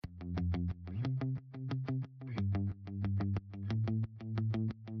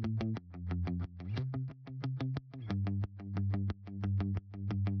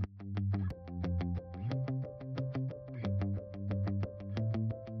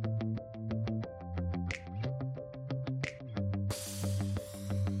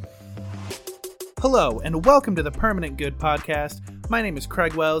Hello, and welcome to the Permanent Good Podcast. My name is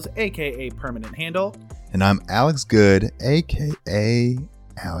Craig Wells, aka Permanent Handle. And I'm Alex Good, aka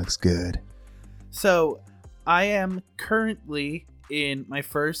Alex Good. So, I am currently in my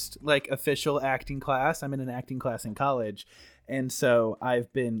first official acting class. I'm in an acting class in college. And so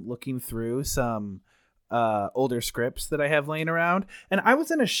I've been looking through some older scripts that I have laying around. And I was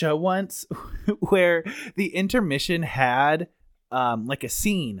in a show once where the intermission had a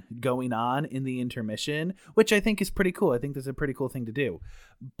scene going on in the intermission, which I think is pretty cool. I think that's a pretty cool thing to do.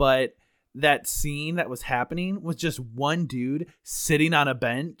 But that scene that was happening was just one dude sitting on a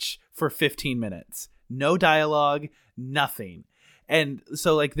bench for 15 minutes. No dialogue, nothing. And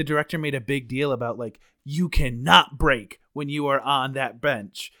so the director made a big deal about you cannot break when you are on that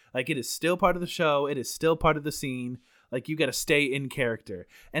bench. It is still part of the show. It is still part of the scene. You got to stay in character.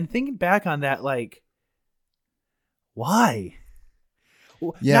 And thinking back on that, why?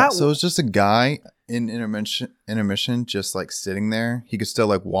 Yeah, so it was just a guy in intermission just sitting there. He could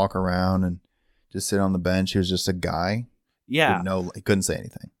still walk around and just sit on the bench. He was just a guy. Yeah. He couldn't say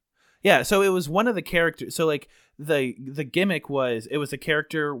anything. Yeah, so it was one of the characters. So the gimmick was it was a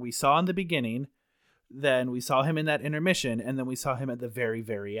character we saw in the beginning, then we saw him in that intermission, and then we saw him at the very,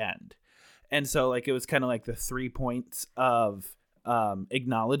 very end. And so it was kind of the 3 points of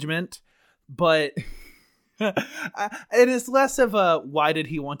acknowledgement, but it is less of a why did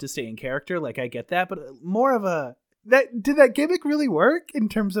he want to stay in character? I get that, but more of a did that gimmick really work in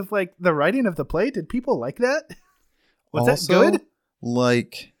terms of the writing of the play? Did people like that? Was also, that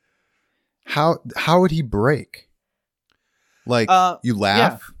good? How would he break? You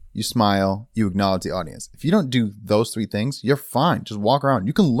laugh, you smile, you acknowledge the audience. If you don't do those three things, you're fine. Just walk around.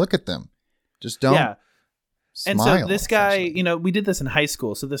 You can look at them. Just don't. Yeah. And so this guy, we did this in high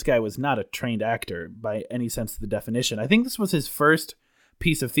school. So this guy was not a trained actor by any sense of the definition. I think this was his first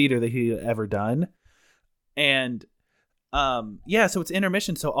piece of theater that he had ever done. And so it's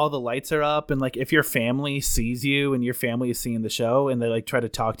intermission. So all the lights are up. And if your family sees you and your family is seeing the show and they try to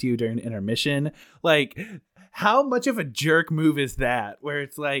talk to you during intermission, how much of a jerk move is that? Where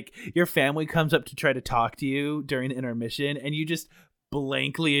it's your family comes up to try to talk to you during intermission and you just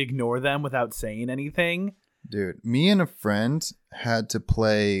blankly ignore them without saying anything. Dude, me and a friend had to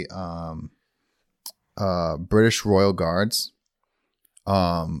play British Royal Guards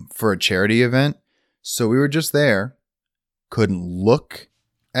for a charity event. So we were just there, couldn't look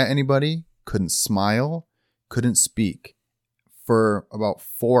at anybody, couldn't smile, couldn't speak for about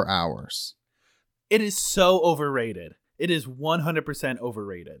 4 hours. It is so overrated. It is 100%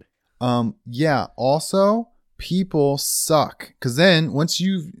 overrated. Yeah. Also, people suck. Because then once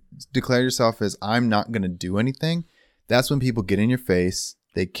you've declared yourself as I'm not going to do anything, that's when people get in your face.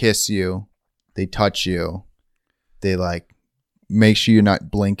 They kiss you. They touch you. They make sure you're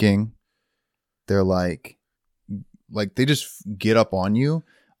not blinking. They're they just get up on you.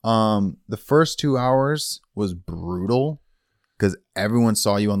 The first 2 hours was brutal because everyone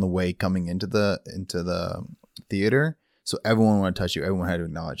saw you on the way coming into the theater. So everyone wanted to touch you. Everyone had to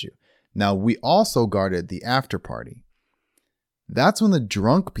acknowledge you. Now, we also guarded the after party. That's when the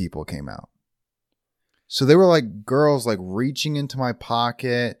drunk people came out. So they were girls reaching into my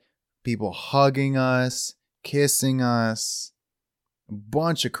pocket, people hugging us, kissing us, a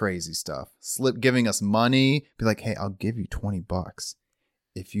bunch of crazy stuff. Giving us money, be hey, I'll give you $20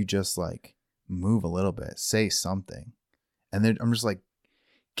 if you just move a little bit, say something. And then I'm just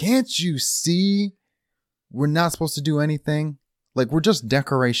can't you see we're not supposed to do anything? We're just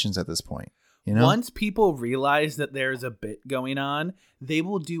decorations at this point. Once people realize that there's a bit going on, they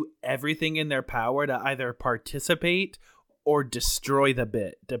will do everything in their power to either participate or destroy the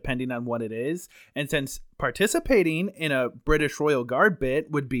bit, depending on what it is. And since participating in a British Royal Guard bit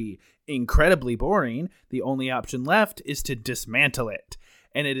would be incredibly boring, the only option left is to dismantle it.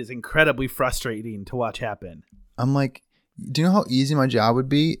 And it is incredibly frustrating to watch happen. I'm do you know how easy my job would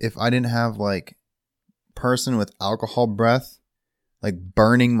be if I didn't have person with alcohol breath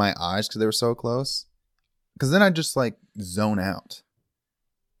burning my eyes because they were so close? Because then I'd just zone out.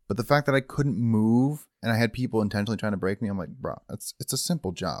 But the fact that I couldn't move and I had people intentionally trying to break me, I'm bro, it's a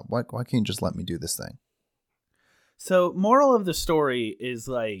simple job. Why can't you just let me do this thing? So moral of the story is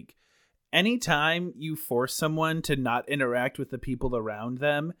anytime you force someone to not interact with the people around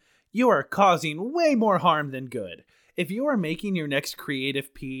them, you are causing way more harm than good. If you are making your next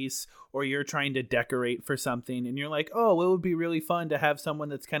creative piece or you're trying to decorate for something and you're oh, it would be really fun to have someone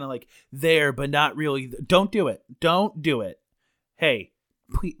that's kind of there, but not really. Don't do it. Don't do it. Hey,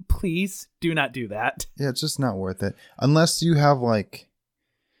 please do not do that. Yeah, it's just not worth it. Unless you have a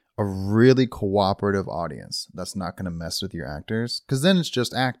really cooperative audience that's not going to mess with your actors. Because then it's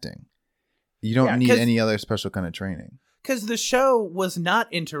just acting. You don't Yeah, need 'cause- any other special kind of training. Because the show was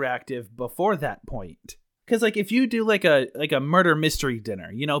not interactive before that point. Because like if you do like a murder mystery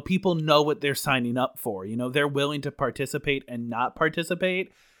dinner, you know, people know what they're signing up for. You know, they're willing to participate and not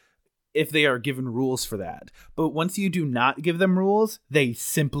participate if they are given rules for that. But once you do not give them rules, they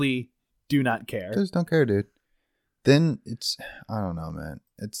simply do not care. Just don't care, dude. Then it's, I don't know, man.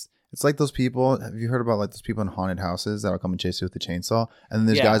 It's like those people. Have you heard about like those people in haunted houses that'll come and chase you with a chainsaw? And then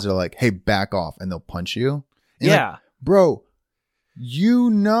there's guys that are like, "Hey, back off," and they'll punch you. And yeah, like, bro, you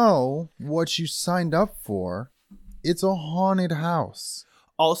know what you signed up for. It's a haunted house.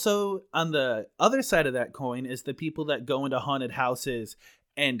 Also, on the other side of that coin is the people that go into haunted houses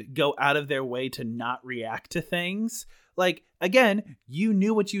and go out of their way to not react to things. Like, again, you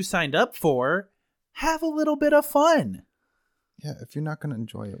knew what you signed up for. Have a little bit of fun. Yeah, if you're not going to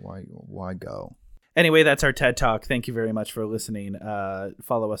enjoy it, why go? Anyway, that's our TED Talk. Thank you very much for listening.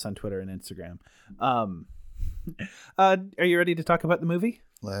 Follow us on Twitter and Instagram. Are you ready to talk about the movie?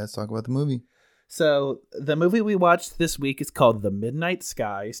 Let's talk about the movie. So the movie we watched this week is called The Midnight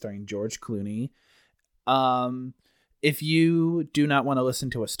Sky, starring George Clooney. If you do not want to listen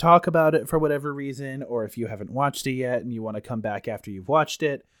to us talk about it for whatever reason, or if you haven't watched it yet and you want to come back after you've watched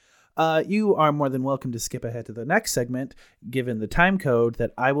it, you are more than welcome to skip ahead to the next segment, given the time code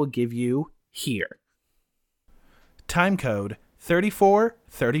that I will give you here. Time code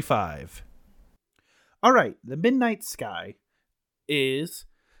 3435. All right, The Midnight Sky is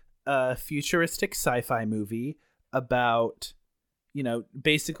a futuristic sci-fi movie about, you know,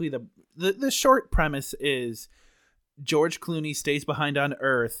 basically the short premise is George Clooney stays behind on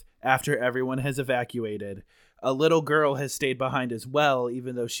Earth after everyone has evacuated. A little girl has stayed behind as well,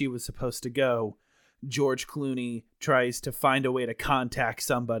 even though she was supposed to go. George Clooney tries to find a way to contact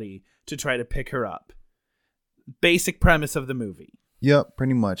somebody to try to pick her up. Basic premise of the movie. Yep,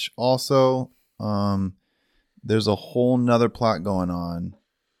 pretty much. Also, there's a whole nother plot going on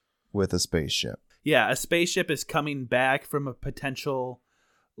with a spaceship. Yeah, a spaceship is coming back from a potential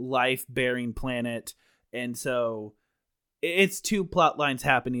life-bearing planet, and so it's two plot lines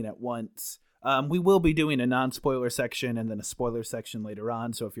happening at once. We will be doing a non-spoiler section and then a spoiler section later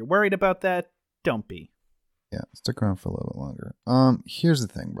on, so if you're worried about that, don't be. Yeah, stick around for a little bit longer. Here's the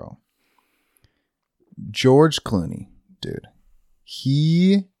thing, bro. George Clooney, dude,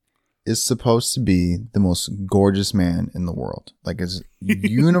 he is supposed to be the most gorgeous man in the world. Like, it's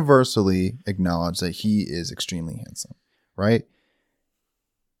universally acknowledged that he is extremely handsome, right?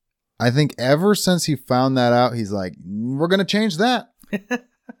 I think ever since he found that out, he's like, we're going to change that.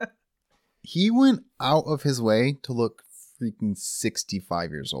 He went out of his way to look freaking 65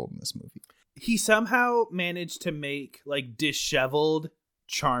 years old in this movie. He somehow managed to make like disheveled,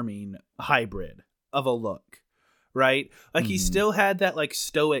 charming hybrid of a look, right? Like he still had that like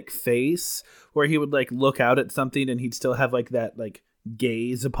stoic face where he would like look out at something and he'd still have like that like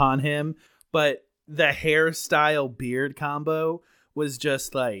gaze upon him. But the hairstyle beard combo was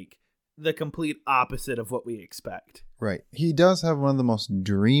just like the complete opposite of what we expect. Right. He does have one of the most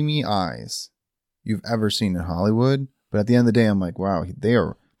dreamy eyes you've ever seen in Hollywood. But at the end of the day, I'm like, wow, they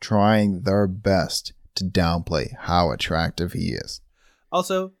are trying their best to downplay how attractive he is.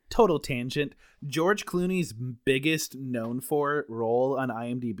 Also, total tangent. George Clooney's biggest known for role on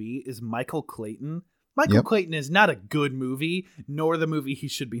IMDb is Michael Clayton. Michael Clayton is not a good movie, nor the movie he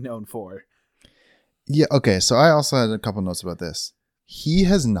should be known for. Yeah, okay. So I also had a couple notes about this. He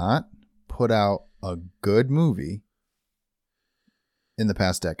has not put out a good movie in the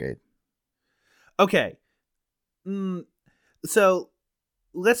past decade. Okay. So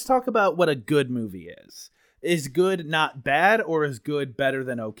let's talk about what a good movie is. Is good not bad, or is good better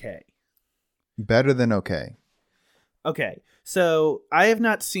than okay? Better than okay. Okay. So I have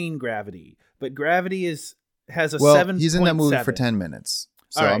not seen Gravity, but Gravity has a 7. He's in that movie for 10 minutes.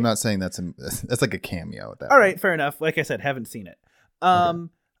 So right. I'm not saying that's like a cameo at that All point. right, fair enough. Like I said, haven't seen it. Okay.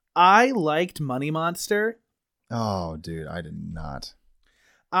 I liked Money Monster. Oh, dude, I did not.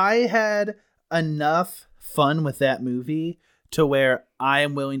 I had enough fun with that movie to where I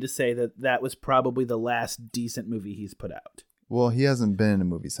am willing to say that that was probably the last decent movie he's put out. Well, he hasn't been in a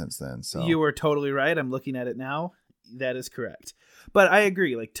movie since then, so. You were totally right. I'm looking at it now. That is correct. But I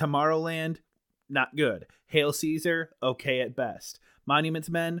agree. Like Tomorrowland, not good. Hail Caesar, okay at best. Monuments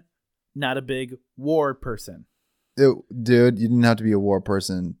Men, not a big war person. Dude, you didn't have to be a war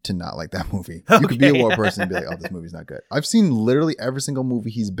person to not like that movie. Okay. You could be a war person and be like, oh, this movie's not good. I've seen literally every single movie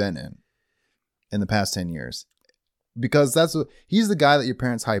he's been in the past 10 years. Because he's the guy that your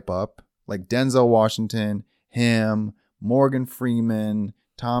parents hype up. Like Denzel Washington, him, Morgan Freeman,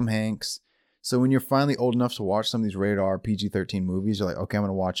 Tom Hanks. So when you're finally old enough to watch some of these rated R PG-13 movies, you're like, okay, I'm going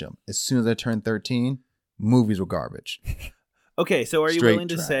to watch them. As soon as I turned 13, movies were garbage. Okay, so are you Straight willing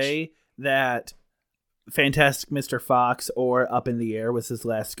to trash. say that Fantastic Mr. Fox or Up in the Air was his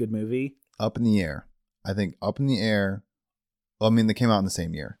last good movie? Up in the Air. I think Up in the Air. Well, I mean, they came out in the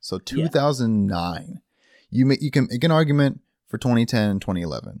same year. So 2009. You can make an argument for 2010 and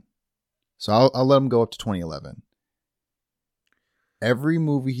 2011. So I'll let him go up to 2011. Every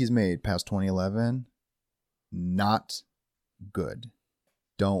movie he's made past 2011, not good.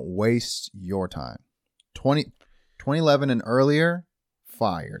 Don't waste your time. 2011 and earlier,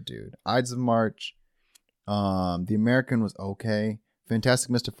 fire, dude. Ides of March. The American was okay.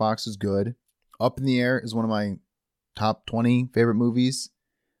 Fantastic Mr. Fox is good. Up in the Air is one of my top 20 favorite movies.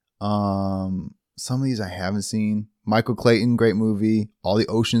 Some of these I haven't seen. Michael Clayton, great movie. All the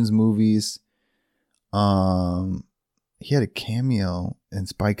Oceans movies. He had a cameo in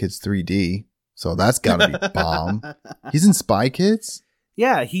Spy Kids 3D, so that's gotta be bomb. He's in Spy Kids?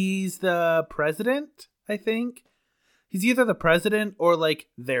 Yeah, he's the president, I think. He's either the president or like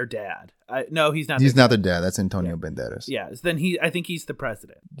their dad. No, he's not. He's not their dad. That's Antonio Banderas. Yeah, so then I think he's the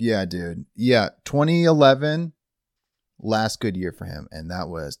president. Yeah, dude. Yeah, 2011, last good year for him, and that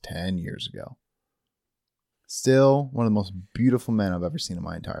was 10 years ago. Still one of the most beautiful men I've ever seen in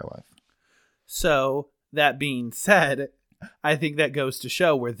my entire life. So, that being said, I think that goes to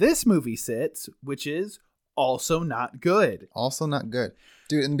show where this movie sits, which is also not good. Also not good.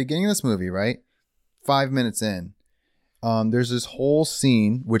 Dude, in the beginning of this movie, right? 5 minutes in, there's this whole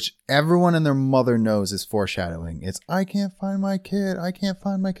scene, which everyone and their mother knows is foreshadowing. It's, I can't find my kid. I can't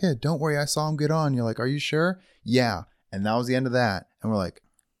find my kid. Don't worry, I saw him get on. You're like, are you sure? Yeah. And that was the end of that. And we're like,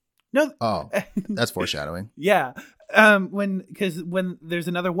 no. Oh, that's foreshadowing. Yeah. Because when there's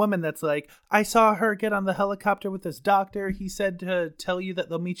another woman that's like, I saw her get on the helicopter with this doctor. He said to tell you that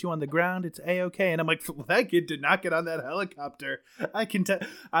they'll meet you on the ground. It's A-okay. And I'm like, well, that kid did not get on that helicopter.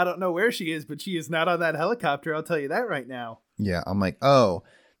 I don't know where she is, but she is not on that helicopter. I'll tell you that right now. Yeah. I'm like, oh,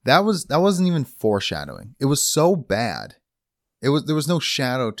 that wasn't even foreshadowing. It was so bad. There was no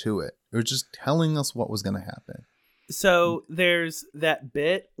shadow to it. It was just telling us what was going to happen. So there's that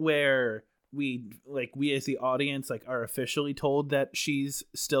bit where we as the audience are officially told that she's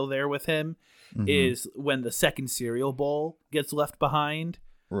still there with him, is when the second cereal bowl gets left behind.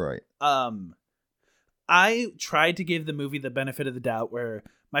 Right. I tried to give the movie the benefit of the doubt, where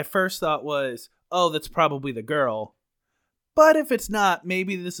my first thought was, oh, that's probably the girl. But if it's not,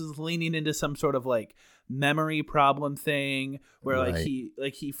 maybe this is leaning into some sort of memory problem thing where Right.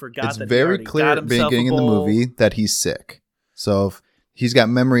 he forgot It's that very he already clear got at the himself beginning a of the bowl. movie that he's sick. So if he's got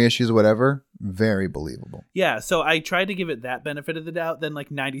memory issues or whatever, very believable. Yeah, so I tried to give it that benefit of the doubt. Then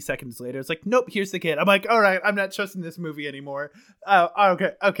 90 seconds later, it's like, nope, here's the kid. I'm like, all right, I'm not trusting this movie anymore. Oh,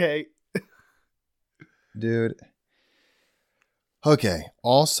 okay. Dude. Okay.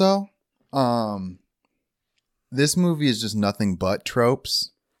 Also, this movie is just nothing but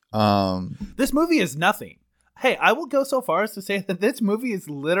tropes. This movie is nothing. Hey, I will go so far as to say that this movie is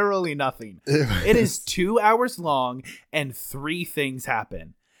literally nothing. It is 2 hours long and 3 things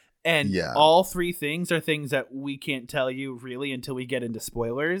happen. And all 3 things are things that we can't tell you really until we get into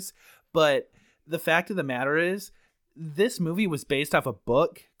spoilers. But the fact of the matter is, this movie was based off a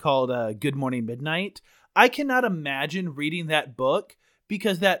book called Good Morning Midnight. I cannot imagine reading that book,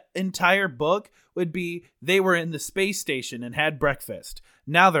 because that entire book would be, they were in the space station and had breakfast.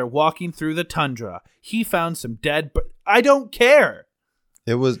 Now they're walking through the tundra. He found some dead, but I don't care.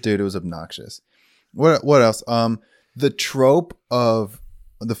 It was obnoxious. What else? The trope of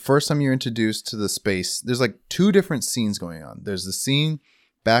the first time you're introduced to the space, there's 2 different scenes going on. There's the scene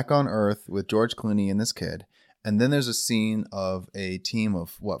back on Earth with George Clooney and this kid. And then there's a scene of a team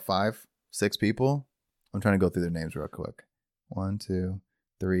of 5, 6 people. I'm trying to go through their names real quick. 1, 2,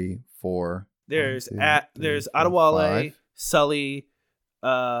 3, 4. There's 1, 2, 3, there's 4, Adewale, 5. Sully,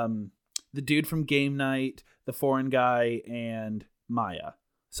 the dude from Game Night, the foreign guy, and Maya.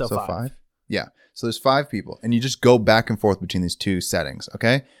 So 5. Yeah. So there's 5 people, and you just go back and forth between these 2 settings.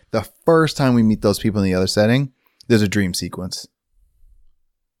 Okay. The first time we meet those people in the other setting, there's a dream sequence.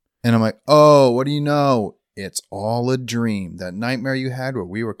 And I'm like, oh, what do you know? It's all a dream. That nightmare you had where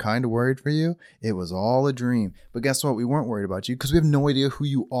we were kind of worried for you, it was all a dream. But guess what? We weren't worried about you because we have no idea who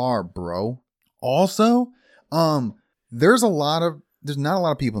you are, bro. Also, there's not a lot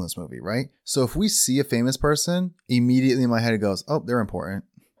of people in this movie, right? So if we see a famous person, immediately in my head it goes, oh, they're important.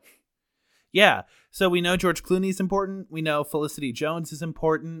 Yeah. So we know George Clooney's important. We know Felicity Jones is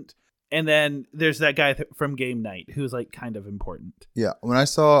important. And then there's that guy from Game Night who's kind of important. Yeah. When I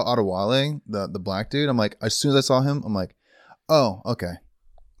saw Adewale, the black dude, I'm like, as soon as I saw him, I'm like, oh, okay.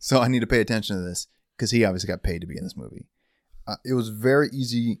 So I need to pay attention to this because he obviously got paid to be in this movie. It was very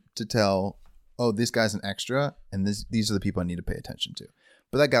easy to tell, oh, this guy's an extra, and these are the people I need to pay attention to.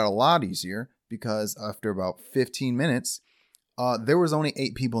 But that got a lot easier because after about 15 minutes, there was only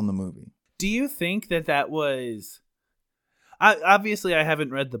 8 people in the movie. Do you think that was... obviously, I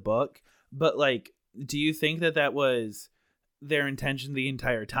haven't read the book, but like, do you think that was their intention the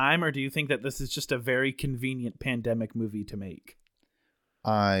entire time, or do you think that this is just a very convenient pandemic movie to make?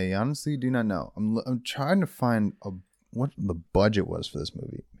 I honestly do not know. I'm trying to find what the budget was for this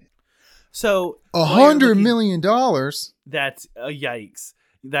movie. So $100 million. That's yikes.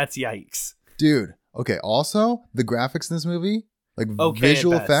 That's yikes, dude. Okay. Also, the graphics in this movie, like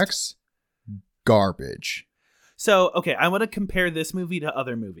visual effects, garbage. So okay, I want to compare this movie to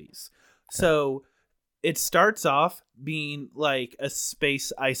other movies. Okay. So it starts off being like a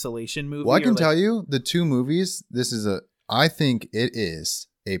space isolation movie. Well, I can tell you the 2 movies. I think it is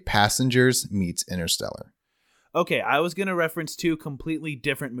a Passengers meets Interstellar. Okay, I was going to reference 2 completely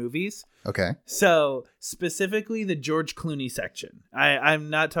different movies. Okay. So, specifically the George Clooney section. I'm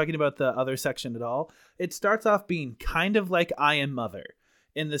not talking about the other section at all. It starts off being kind of like I Am Mother,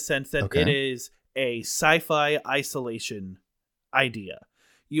 in the sense that it is a sci-fi isolation idea.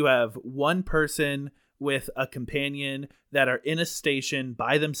 You have one person with a companion that are in a station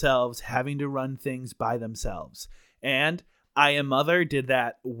by themselves, having to run things by themselves. And I Am Mother did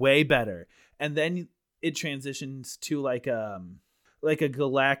that way better. And then it transitions to like a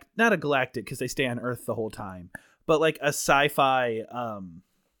not a galactic because they stay on Earth the whole time, but like a sci-fi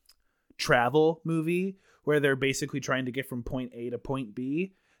travel movie where they're basically trying to get from point A to point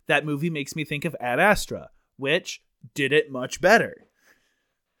B. That movie makes me think of Ad Astra, which did it much better.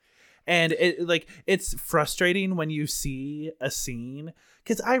 And it's frustrating when you see a scene,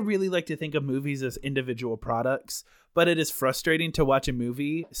 because I really like to think of movies as individual products, but it is frustrating to watch a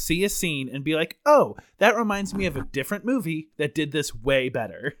movie, see a scene, and be like, oh, that reminds me of a different movie that did this way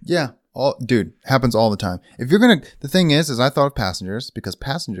better. Yeah. Dude, happens all the time. The thing is I thought of Passengers because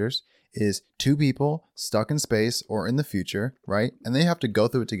Passengers is 2 people stuck in space or in the future, right? And they have to go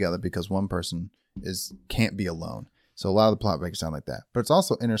through it together because one person can't be alone. So a lot of the plot breaks down like that. But it's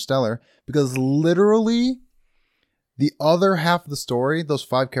also Interstellar because literally the other half of the story, those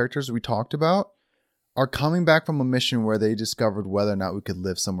 5 characters we talked about, are coming back from a mission where they discovered whether or not we could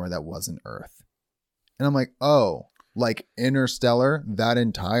live somewhere that wasn't Earth. And I'm like, oh, like Interstellar, that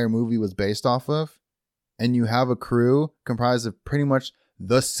entire movie was based off of? And you have a crew comprised of pretty much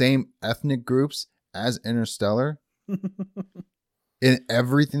the same ethnic groups as Interstellar? And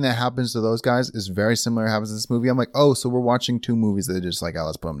everything that happens to those guys is very similar to happens in this movie. I'm like, oh, so we're watching 2 movies that are just like, oh,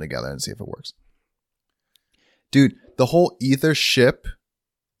 let's put them together and see if it works. Dude, the whole ether ship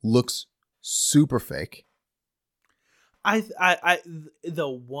looks super fake.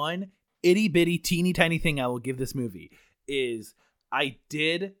 The one itty bitty teeny tiny thing I will give this movie is I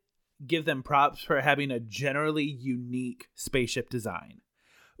did give them props for having a generally unique spaceship design.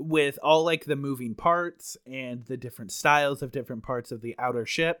 With all like the moving parts and the different styles of different parts of the outer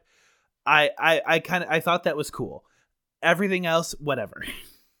ship, I thought that was cool. Everything else, whatever.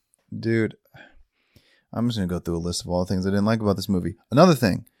 Dude, I'm just gonna go through a list of all the things I didn't like about this movie. Another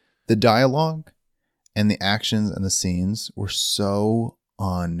thing, the dialogue and the actions and the scenes were so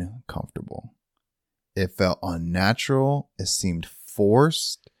uncomfortable. It felt unnatural. It seemed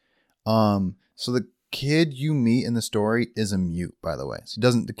forced. So the kid you meet in the story is a mute, by the way. So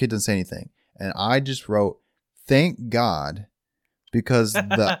the kid doesn't say anything. And I just wrote, thank God, because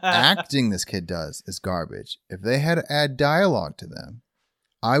the acting this kid does is garbage. If they had to add dialogue to them,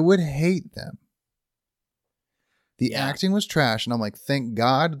 I would hate them. The acting was trash, and I'm like, thank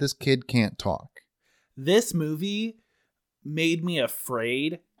God this kid can't talk. This movie made me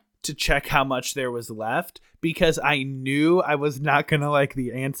afraid to check how much there was left because I knew I was not going to like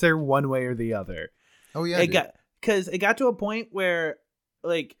the answer one way or the other. Oh yeah, because it got to a point where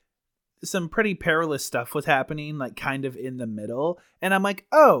like some pretty perilous stuff was happening, like kind of in the middle, and I'm like,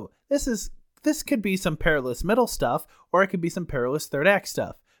 oh, this could be some perilous middle stuff, or it could be some perilous third act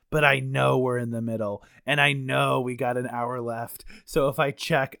stuff. But I know we're in the middle, and I know we got an hour left. So if I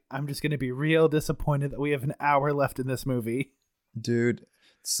check, I'm just gonna be real disappointed that we have an hour left in this movie. Dude,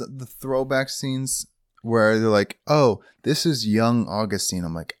 so the throwback scenes where they're like, oh, this is young Augustine.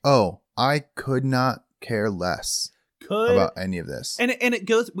 I'm like, oh, I could not care less about any of this. And it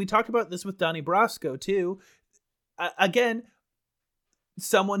goes, we talked about this with Donnie Brasco too. Again,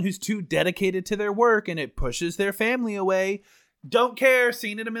 someone who's too dedicated to their work and it pushes their family away. Don't care.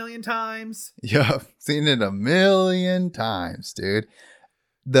 Seen it a million times. Yeah, seen it a million times, dude.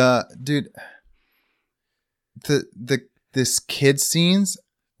 This kid scenes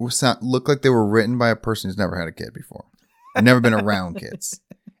look like they were written by a person who's never had a kid before, never been around kids,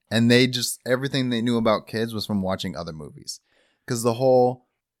 and they just everything they knew about kids was from watching other movies. Because the whole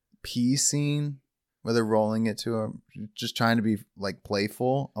pee scene where they're rolling it to him, just trying to be like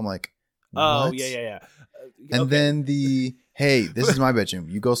playful. I'm like, what? Oh yeah. And Okay. then hey, this is my bedroom.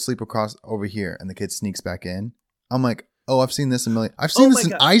 You go sleep across over here, and the kid sneaks back in. I'm like, oh, I've seen this a million. I've seen this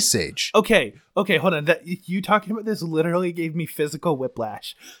in God. Ice Age. Okay, hold on. That you talking about this literally gave me physical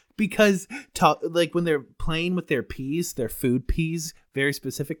whiplash because like when they're playing with their peas, their food peas, very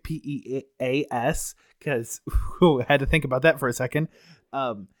specific PEAS. Because I had to think about that for a second.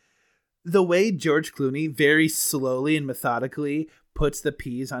 The way George Clooney very slowly and methodically puts the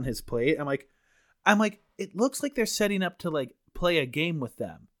peas on his plate, I'm like, it looks like they're setting up to like play a game with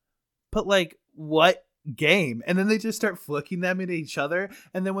them, but like what game? And then they just start flicking them at each other,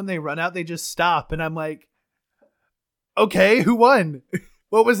 and then when they run out, they just stop, and I'm like, okay, who won?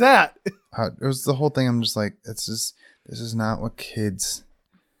 What was that? It was the whole thing. I'm just like, this is not what kids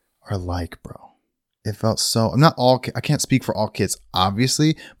are like, bro. It felt so. I'm not all. I can't speak for all kids,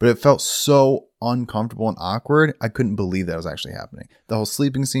 obviously, but it felt so uncomfortable and awkward. I couldn't believe that was actually happening. The whole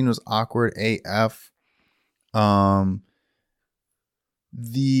sleeping scene was awkward AF.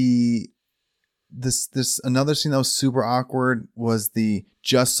 This another scene that was super awkward was the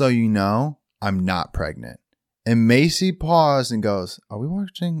just so you know, I'm not pregnant. And Macy paused and goes, "Are we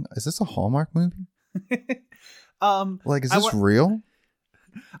watching? Is this a Hallmark movie? Like, is this real?"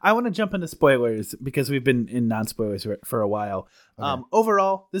 I want to jump into spoilers because we've been in non-spoilers for a while. Okay.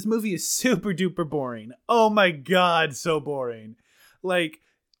 Overall, this movie is super duper boring. Oh my God, so boring. Like,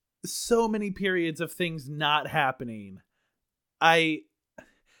 so many periods of things not happening.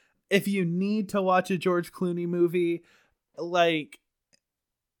 If you need to watch a George Clooney movie, like,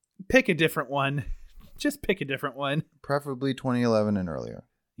 pick a different one. Just pick a different one. Preferably 2011 and earlier.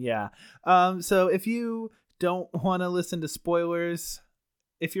 Yeah. So if you don't want to listen to spoilers,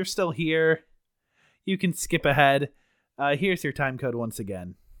 if you're still here, you can skip ahead. Here's your time code once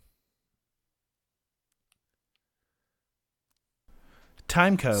again.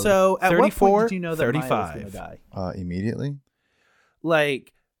 Time code. So at 34, what point did you know that 35 Maya was going to die? Immediately.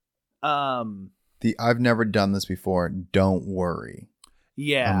 Like, I've never done this before. Don't worry.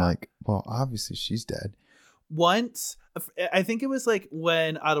 Yeah. I'm like, well, obviously she's dead. Once, I think it was like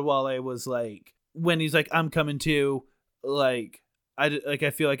when Adewale was like, when he's like, I'm coming to, like, I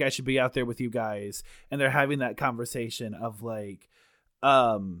feel like I should be out there with you guys, and they're having that conversation of like,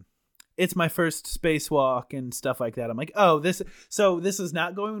 it's my first spacewalk and stuff like that. I'm like, oh, this is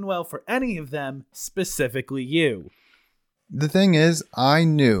not going well for any of them, specifically you. The thing is, I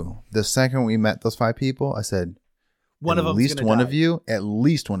knew the second we met those 5 people, I said, at least one of you,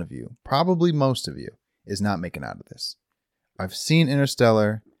 probably most of you, is not making out of this. I've seen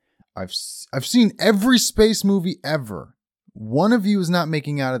Interstellar. I've seen every space movie ever. One of you is not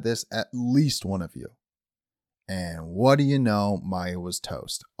making out of this, at least one of you. And what do you know? Maya was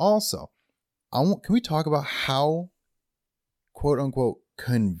toast. Also, can we talk about how, quote unquote,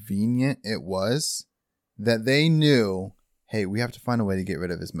 convenient it was that they knew, hey, we have to find a way to get rid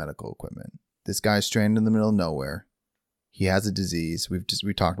of his medical equipment. This guy's stranded in the middle of nowhere. He has a disease.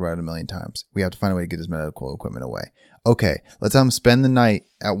 We talked about it a million times. We have to find a way to get his medical equipment away. Okay, let's have him spend the night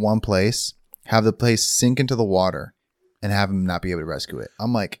at one place, have the place sink into the water, and have him not be able to rescue it.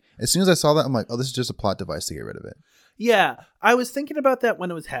 I'm like, as soon as I saw that, I'm like, oh, this is just a plot device to get rid of it. Yeah, I was thinking about that when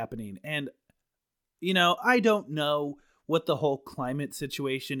it was happening. And, I don't know what the whole climate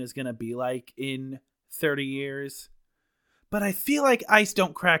situation is going to be like in 30 years. But I feel like ice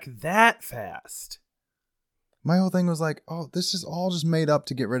don't crack that fast. My whole thing was like, oh, this is all just made up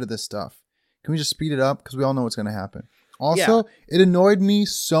to get rid of this stuff. Can we just speed it up? Because we all know what's going to happen. Also, It annoyed me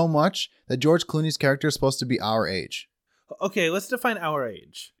so much that George Clooney's character is supposed to be our age. Okay, let's define our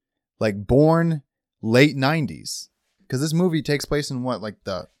age. Like born late 90s. Because this movie takes place in what, like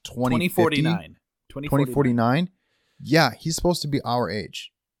the 2049? 2049? Yeah, he's supposed to be our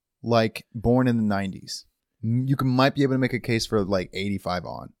age. Like born in the 90s. You might be able to make a case for like 85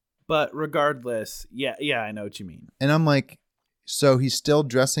 on. But regardless, yeah, I know what you mean. And I'm like, so he's still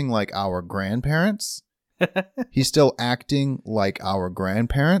dressing like our grandparents? He's still acting like our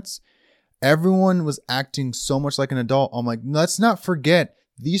grandparents? Everyone was acting so much like an adult. I'm like, let's not forget,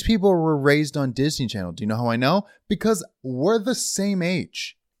 these people were raised on Disney Channel. Do you know how I know? Because we're the same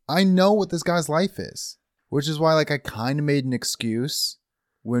age. I know what this guy's life is. Which is why, like, I kind of made an excuse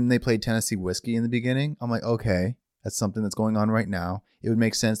when they played Tennessee Whiskey in the beginning. I'm like, okay, that's something that's going on right now. It would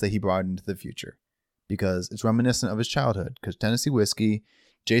make sense that he brought it into the future because it's reminiscent of his childhood. Because Tennessee Whiskey,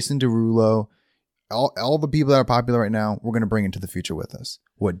 Jason Derulo, all the people that are popular right now, we're going to bring into the future with us.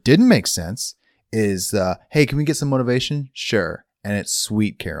 What didn't make sense is, hey, can we get some motivation? Sure. And it's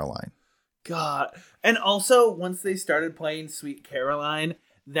Sweet Caroline. God. And also, once they started playing Sweet Caroline,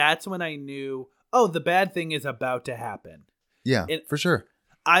 that's when I knew, oh, the bad thing is about to happen. Yeah, for sure.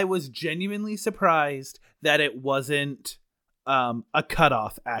 I was genuinely surprised that it wasn't a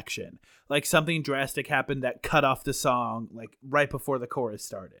cutoff action. Like something drastic happened that cut off the song like right before the chorus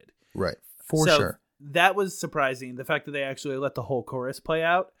started. Right. For sure. That was surprising. The fact that they actually let the whole chorus play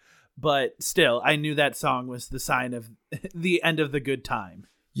out. But still, I knew that song was the sign of the end of the good time.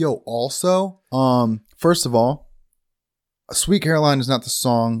 Yo, also, first of all, Sweet Caroline is not the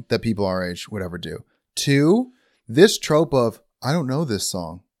song that people our age would ever do. 2, this trope of, I don't know this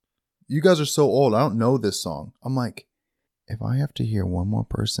song. You guys are so old. I don't know this song. I'm like, if I have to hear one more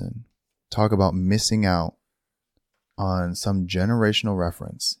person talk about missing out on some generational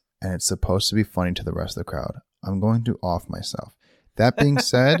reference and it's supposed to be funny to the rest of the crowd, I'm going to off myself. That being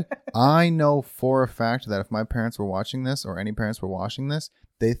said, I know for a fact that if my parents were watching this or any parents were watching this,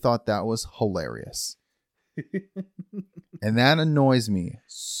 they thought that was hilarious. And that annoys me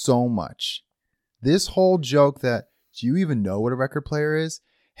so much. This whole joke that, do you even know what a record player is?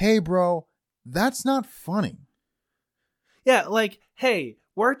 Hey, bro, that's not funny. Yeah, like, hey,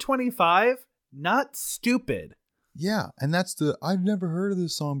 we're 25, not stupid. Yeah, and that's I've never heard of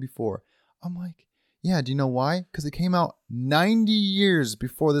this song before. I'm like, yeah, do you know why? Because it came out 90 years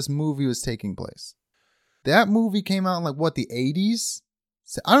before this movie was taking place. That movie came out in like, what, the 80s?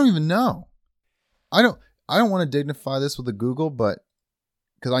 I don't even know. I don't want to dignify this with a Google, but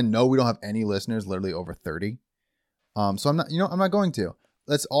because I know we don't have any listeners literally over 30. So I'm not going to.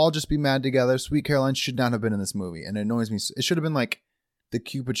 Let's all just be mad together. Sweet Caroline should not have been in this movie. And it annoys me. It should have been like the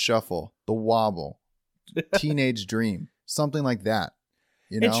Cupid Shuffle, the Wobble, Teenage Dream, something like that.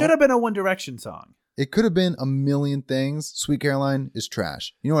 You know? It should have been a One Direction song. It could have been a million things. Sweet Caroline is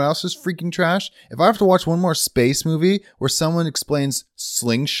trash. You know what else is freaking trash? If I have to watch one more space movie where someone explains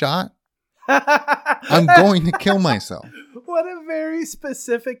slingshot, I'm going to kill myself. What a very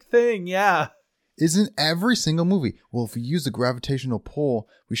specific thing. Yeah. Isn't every single movie, well, if we use the gravitational pull,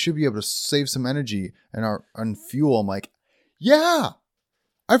 we should be able to save some energy and fuel. I'm like, yeah,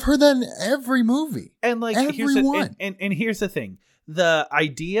 I've heard that in every movie. And like, everyone. Here's the thing. The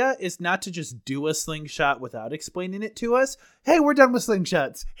idea is not to just do a slingshot without explaining it to us. Hey, we're done with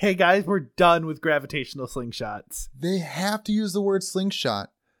slingshots. Hey, guys, we're done with gravitational slingshots. They have to use the word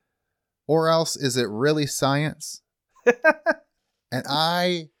slingshot, or else is it really science? And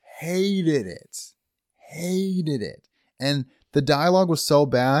I hated it. And the dialogue was so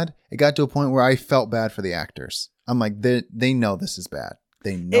bad, it got to a point where I felt bad for the actors. I'm like, they know this is bad.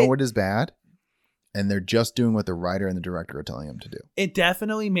 They know it is bad. And they're just doing what the writer and the director are telling them to do. It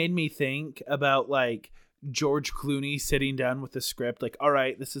definitely made me think about like George Clooney sitting down with the script. Like, all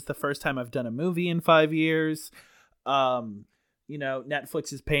right, this is the first time I've done a movie in 5 years.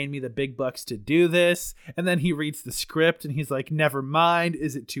 Netflix is paying me the big bucks to do this. And then he reads the script and he's like, never mind.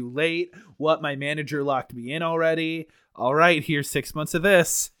 Is it too late? What? My manager locked me in already. All right, here's 6 months of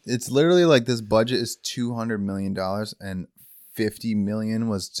this. It's literally like this budget is $200 million and $50 million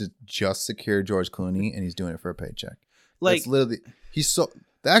was to just secure George Clooney, and he's doing it for a paycheck. Like, that's literally,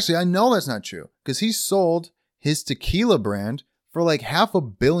 actually, I know that's not true because he sold his tequila brand for like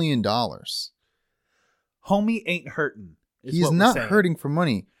 $500 million. Homie ain't hurting. He's not hurting for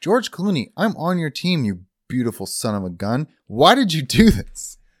money. George Clooney, I'm on your team, you beautiful son of a gun. Why did you do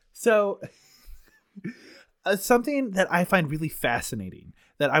this? So, something that I find really fascinating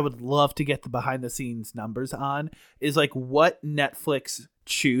that I would love to get the behind the scenes numbers on is like what Netflix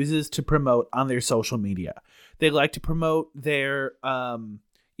chooses to promote on their social media. They like to promote their,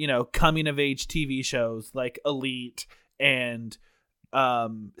 coming of age TV shows like Elite and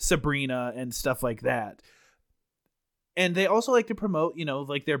Sabrina and stuff like that. And they also like to promote,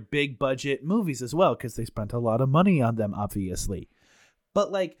 like their big budget movies as well, because they spent a lot of money on them, obviously.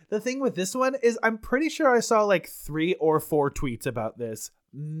 But like the thing with this one is I'm pretty sure I saw like 3 or 4 tweets about this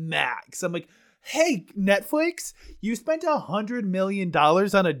max. I'm like, hey, Netflix, you spent $100 million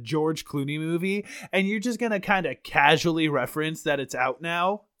on a George Clooney movie and you're just going to kind of casually reference that it's out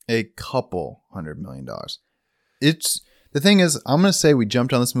now. A couple $100 million. The thing is, I'm going to say we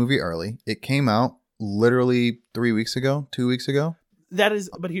jumped on this movie early. It came out literally 2 weeks ago.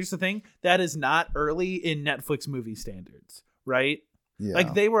 But here's the thing. That is not early in Netflix movie standards, right? Yeah.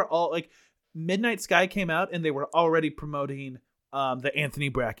 Like they were all like Midnight Sky came out and they were already promoting the Anthony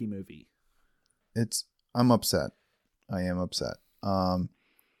Brackey movie. I'm upset. I am upset.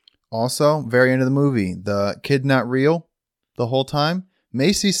 Also, very end of the movie, the kid not real the whole time.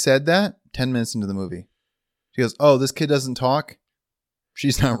 Macy said that 10 minutes into the movie. She goes, "Oh, this kid doesn't talk.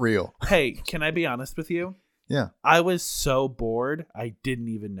 She's not real." Hey, can I be honest with you? Yeah. I was so bored, I didn't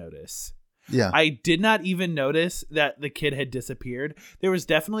even notice. Yeah. I did not even notice that the kid had disappeared. There was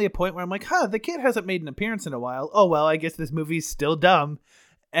definitely a point where I'm like, the kid hasn't made an appearance in a while. Oh, well, I guess this movie's still dumb.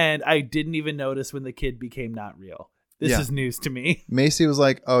 And I didn't even notice when the kid became not real. This is news to me. Macy was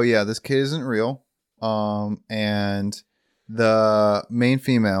like, "Oh, yeah, this kid isn't real." And the main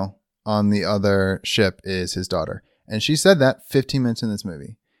female on the other ship is his daughter. And she said that 15 minutes in this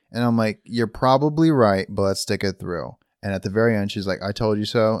movie. And I'm like, "You're probably right, but let's stick it through." And at the very end, she's like, "I told you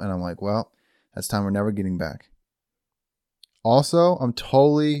so." And I'm like, "Well, that's time we're never getting back." Also, I'm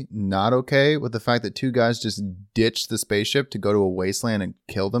totally not okay with the fact that two guys just ditched the spaceship to go to a wasteland and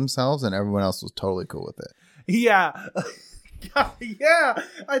kill themselves, and everyone else was totally cool with it. Yeah. Yeah.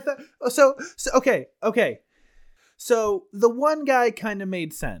 I thought so okay. So the one guy kind of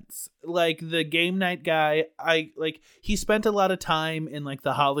made sense. Like the game night guy, he spent a lot of time in like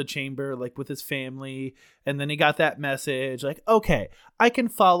the hollow chamber, like with his family, and then he got that message. Like, okay, I can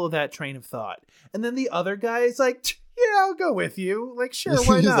follow that train of thought. And then the other guy is like, yeah, I'll go with you. Like, sure,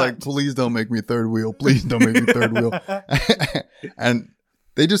 why not? He's like, "Please don't make me third wheel. Please don't make me third wheel." And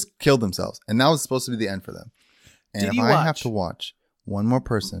they just killed themselves. And that was supposed to be the end for them. And if I have to watch one more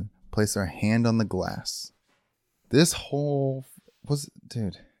person place their hand on the glass, this whole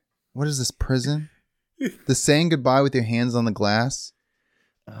dude, what is this, prison? The saying goodbye with your hands on the glass.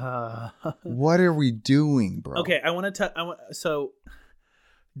 What are we doing, bro? Okay, I want to. So,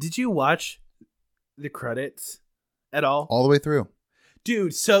 did you watch the credits at all? All the way through,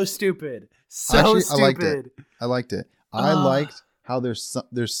 dude. So stupid. Actually, Stupid. I liked it. I liked how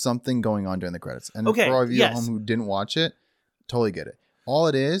there's something going on during the credits. And for all of you at home who didn't watch it, totally get it. All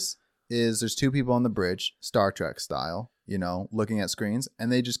it is there's two people on the bridge, Star Trek style, looking at screens, and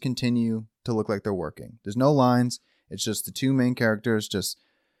they just continue to look like they're working. There's no lines. It's just the two main characters just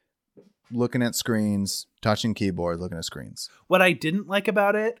looking at screens, touching keyboards, looking at screens. What I didn't like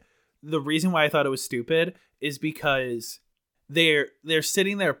about it, the reason why I thought it was stupid, is because they're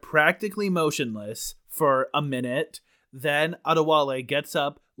sitting there practically motionless for a minute. Then Adewale gets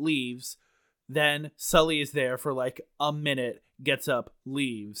up, leaves. Then Sully is there for like a minute, gets up,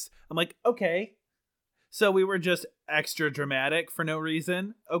 leaves. I'm like, okay. So we were just extra dramatic for no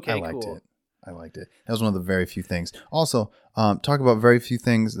reason. Okay, cool. I liked it. That was one of the very few things. Also, talk about very few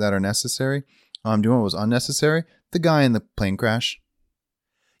things that are necessary. Do you know what was unnecessary? The guy in the plane crash.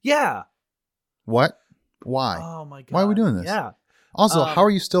 Yeah. What? Why? Oh my God. Why are we doing this? Yeah. Also, how are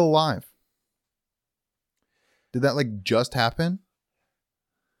you still alive? Did that just happen?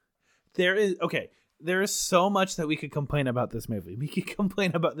 There is so much that we could complain about this movie. We could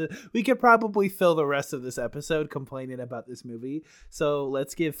complain about we could probably fill the rest of this episode complaining about this movie. So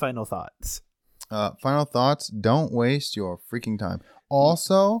let's give final thoughts. Final thoughts. Don't waste your freaking time.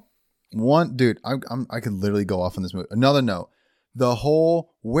 Also, I could literally go off on this movie. Another note. The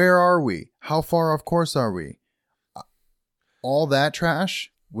whole, where are we? How far off course are we? All that trash,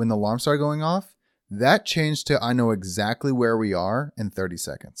 when the alarm started going off, that changed to I know exactly where we are in 30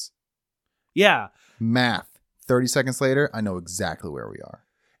 seconds. Yeah. Math. 30 seconds later, I know exactly where we are.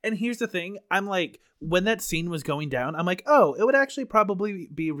 And here's the thing. I'm like, when that scene was going down, I'm like, oh, it would actually probably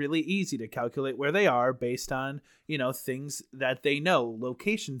be really easy to calculate where they are based on, things that they know,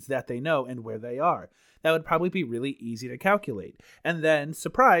 locations that they know, and where they are. That would probably be really easy to calculate. And then,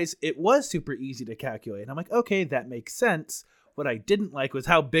 surprise, it was super easy to calculate. I'm like, okay, that makes sense. What I didn't like was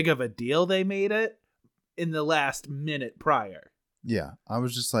how big of a deal they made it in the last minute prior. Yeah, I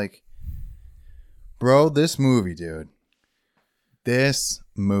was just like, bro, this movie, dude. This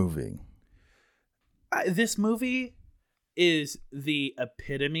movie is the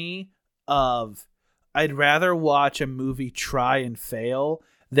epitome of I'd rather watch a movie try and fail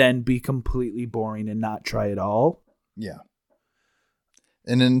than be completely boring and not try at all. Yeah.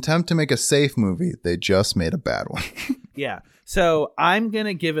 In an attempt to make a safe movie, they just made a bad one. Yeah. So I'm going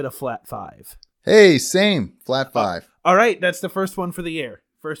to give it a flat 5. Hey, same. Flat 5. All right. That's the first one for the year.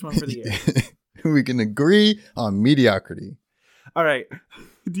 First one for the year. We can agree on mediocrity. All right.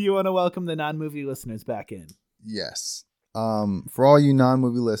 Do you want to welcome the non-movie listeners back in? Yes. For all you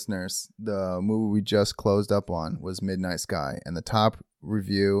non-movie listeners, the movie we just closed up on was Midnight Sky, and the top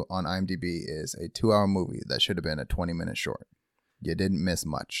review on IMDb is a 2-hour movie that should have been a 20-minute short. You didn't miss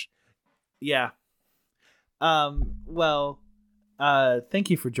much. Yeah. Thank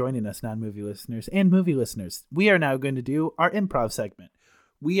you for joining us, non-movie listeners and movie listeners. We are now going to do our improv segment.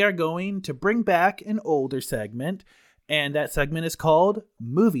 We are going to bring back an older segment, and that segment is called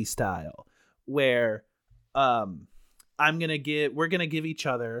Movie Style, where we're gonna give each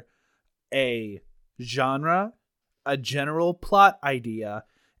other a genre, a general plot idea,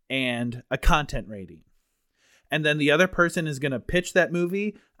 and a content rating. And then the other person is going to pitch that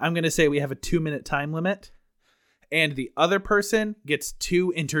movie. I'm going to say we have a 2-minute time limit. And the other person gets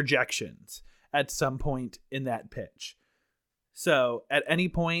 2 interjections at some point in that pitch. So at any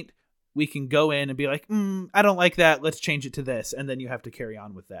point, we can go in and be like, I don't like that. Let's change it to this. And then you have to carry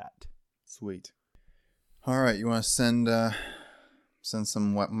on with that. Sweet. All right. You want to send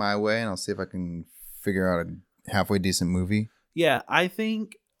some my way, and I'll see if I can figure out a halfway decent movie. Yeah, I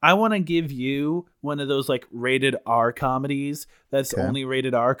think I want to give you one of those like rated R comedies that's only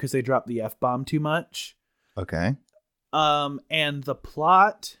rated R because they drop the F-bomb too much. Okay. And the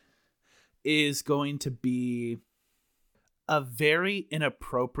plot is going to be a very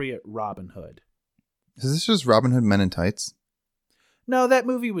inappropriate Robin Hood. Is this just Robin Hood Men in Tights? No, that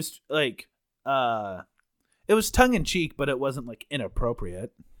movie was like, it was tongue in cheek, but it wasn't like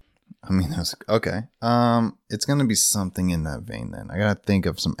inappropriate. I mean, that's okay. It's gonna be something in that vein then. I gotta think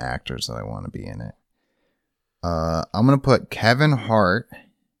of some actors that I want to be in it. I'm gonna put Kevin Hart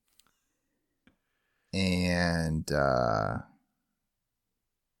and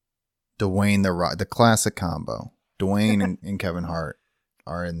Dwayne the Rock, the classic combo. Dwayne and Kevin Hart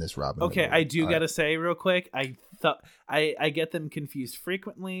are in this Robin Hood Okay, movie. I do gotta say real quick, I thought I get them confused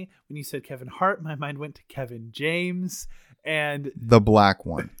frequently. When you said Kevin Hart, my mind went to Kevin James and the black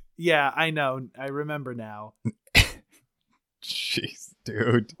one. Yeah, I know. I remember now. Jeez,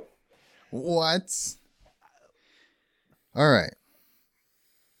 dude. What? All right.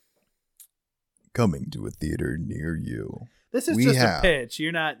 Coming to a theater near you. This is just a pitch.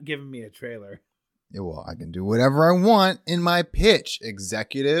 You're not giving me a trailer. Yeah, well, I can do whatever I want in my pitch,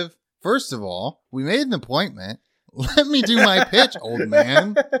 executive. First of all, we made an appointment. Let me do my pitch, old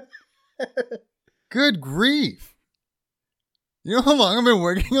man. Good grief. You know how long I've been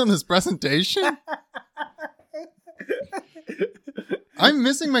working on this presentation? I'm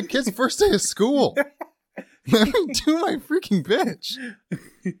missing my kid's first day of school. Let me do my freaking pitch.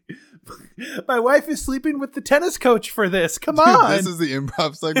 My wife is sleeping with the tennis coach for this. Come on. This is the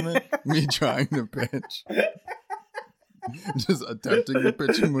improv segment. Me trying to pitch. Just attempting to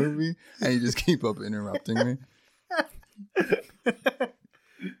pitch a movie, and you just keep up interrupting me.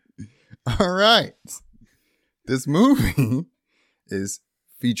 All right. This movie is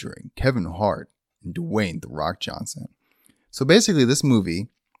featuring Kevin Hart and Dwayne The Rock Johnson. So basically, this movie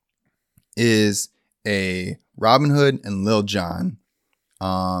is a Robin Hood and Lil Jon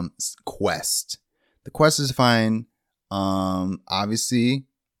quest. The quest is to find, obviously,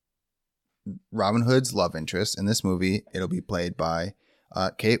 Robin Hood's love interest. In this movie, it'll be played by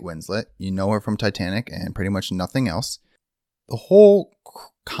Kate Winslet. You know her from Titanic and pretty much nothing else. The whole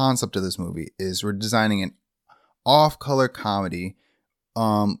concept of this movie is we're designing an off-color comedy.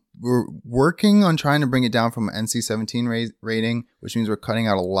 We're working on trying to bring it down from an NC-17 rating, which means we're cutting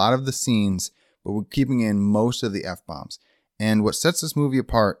out a lot of the scenes, but we're keeping in most of the F-bombs. And what sets this movie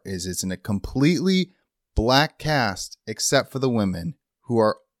apart is it's in a completely black cast, except for the women, who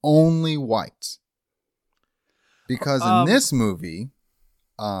are only white. Because in this movie,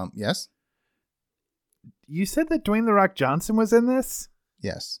 yes? You said that Dwayne The Rock Johnson was in this?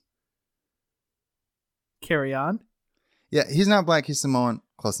 Yes. Carry on. Yeah, he's not black. He's Samoan.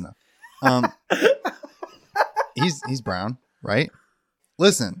 Close enough. He's brown, right?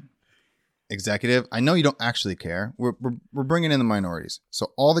 Listen, executive, I know you don't actually care. We're bringing in the minorities.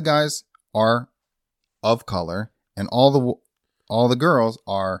 So all the guys are of color, and all the girls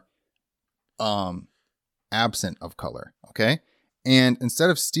are absent of color. Okay, and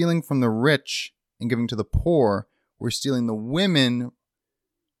instead of stealing from the rich and giving to the poor, we're stealing the women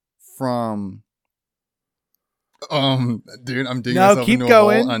from. Dude, I'm digging myself into a hole.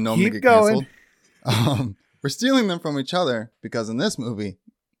 I know I'm gonna get canceled. We're stealing them from each other because in this movie,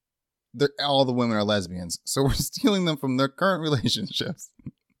 all the women are lesbians. So we're stealing them from their current relationships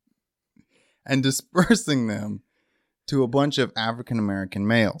and dispersing them to a bunch of African American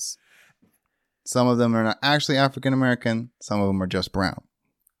males. Some of them are not actually African American. Some of them are just brown.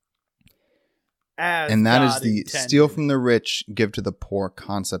 And that is the steal from the rich, give to the poor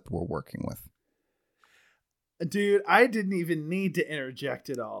concept we're working with. Dude, I didn't even need to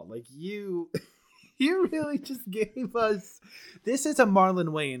interject at all. Like you really just gave us. This is a Marlon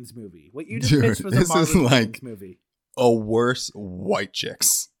Wayans movie. What you just pitched was a Marlon Wayans movie. A worse White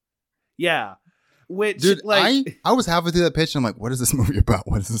Chicks. Yeah, which dude, like I was halfway through that pitch and I'm like, what is this movie about?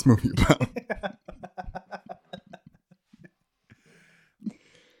 What is this movie about?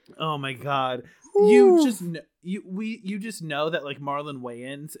 Oh my god. Whew. You just know that like Marlon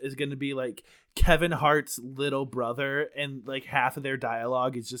Wayans is going to be like Kevin Hart's little brother, and like half of their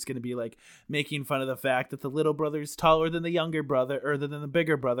dialogue is just going to be like making fun of the fact that the little brother's taller than the younger brother or than the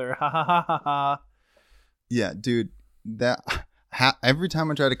bigger brother. Ha ha ha ha ha. Yeah, dude. Every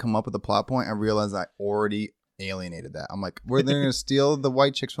time I try to come up with a plot point, I realize I already alienated that. I'm like, they're going to steal the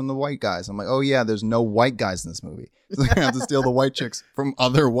white chicks from the white guys. I'm like, oh yeah, there's no white guys in this movie. So they're going to have to steal the white chicks from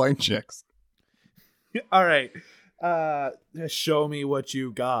other white chicks. All right. Show me what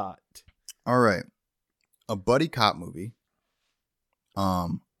you got. All right. A buddy cop movie.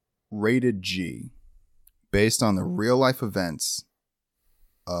 Rated G. Based on the real life events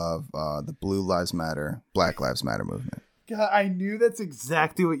of the Blue Lives Matter, Black Lives Matter movement. God, I knew that's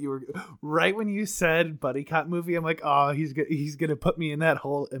exactly what you were. Right when you said buddy cop movie, I'm like, oh, he's gonna put me in that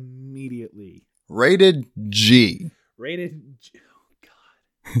hole immediately. Rated G. Rated G. Oh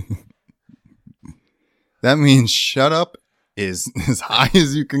God. That means shut up is as high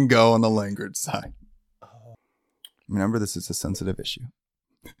as you can go on the language side. Remember, this is a sensitive issue.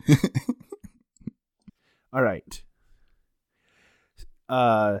 All right.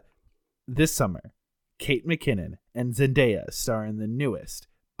 This summer, Kate McKinnon and Zendaya star in the newest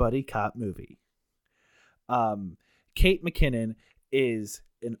buddy cop movie. Kate McKinnon is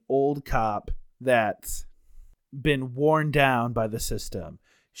an old cop that's been worn down by the system.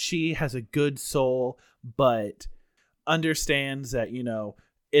 She has a good soul, but understands that, you know,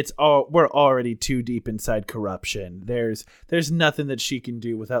 we're already too deep inside corruption. There's nothing that she can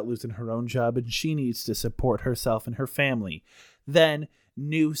do without losing her own job, and she needs to support herself and her family. Then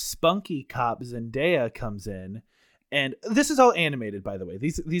new spunky cop Zendaya comes in, and this is all animated, by the way.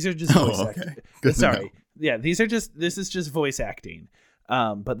 These are just voice acting. Sorry. Yeah, this is just voice acting.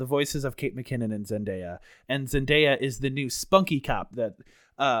 But the voices of Kate McKinnon and Zendaya is the new spunky cop that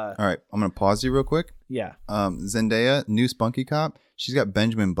all right, I'm going to pause you real quick. Yeah. Zendaya, new spunky cop, she's got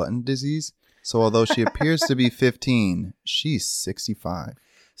Benjamin Button disease. So although she appears to be 15, she's 65.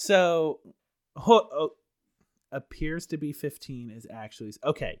 So appears to be 15 is actually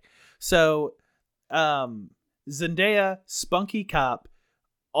okay. So Zendaya, spunky cop,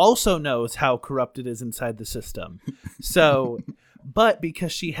 also knows how corrupt it is inside the system. So but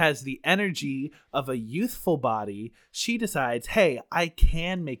because she has the energy of a youthful body, she decides, hey, I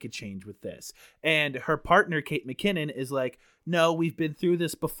can make a change with this. And her partner, Kate McKinnon, is like, no, we've been through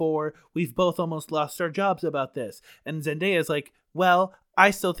this before. We've both almost lost our jobs about this. And Zendaya is like, well, I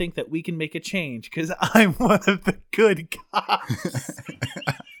still think that we can make a change because I'm one of the good cops.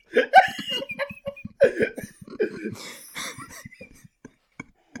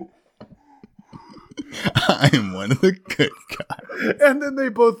 I am one of the good guys. And then they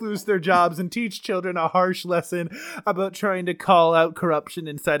both lose their jobs and teach children a harsh lesson about trying to call out corruption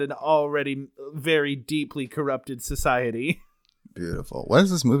inside an already very deeply corrupted society. Beautiful. What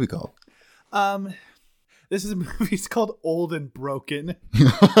is this movie called? This is a movie. It's called Old and Broken.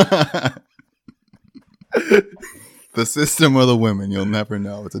 The system or the women, you'll never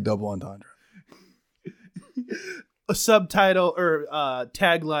know. It's a double entendre. A subtitle or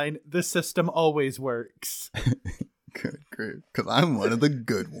tagline: "The system always works." Good, great. Because I'm one of the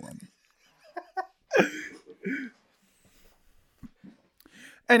good ones.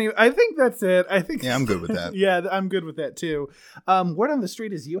 Anyway, I think that's it. Yeah, I'm good with that. Yeah, I'm good with that too. Word on the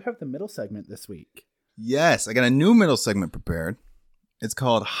street is you have the middle segment this week. Yes, I got a new middle segment prepared. It's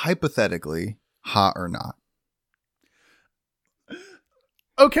called Hypothetically Hot or Not.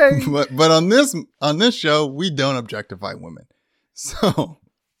 Okay. But on this show, we don't objectify women. So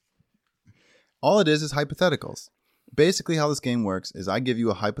all it is hypotheticals. Basically how this game works is I give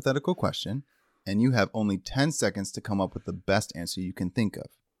you a hypothetical question and you have only 10 seconds to come up with the best answer you can think of.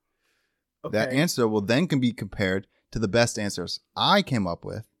 Okay. That answer will then can be compared to the best answers I came up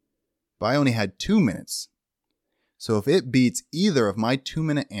with, but I only had 2 minutes. So if it beats either of my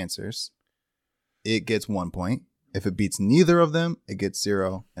 2-minute answers, it gets 1 point. If it beats neither of them, it gets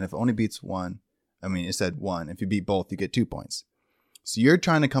 0. And if it only beats one, it said 1. If you beat both, you get 2 points. So you're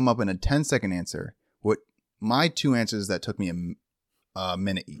trying to come up in a 10-second answer. What my 2 answers that took me a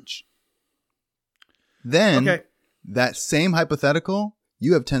minute each. Then that same hypothetical,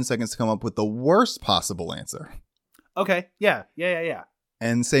 you have 10 seconds to come up with the worst possible answer. Okay. Yeah.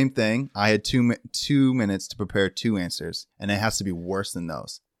 And same thing. I had 2 minutes to prepare 2 answers, and it has to be worse than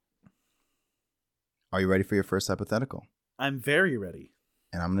those. Are you ready for your first hypothetical? I'm very ready.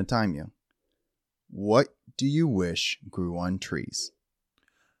 And I'm going to time you. What do you wish grew on trees?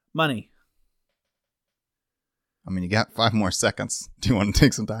 Money. You got 5 more seconds. Do you want to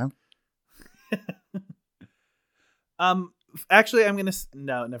take some time? Actually,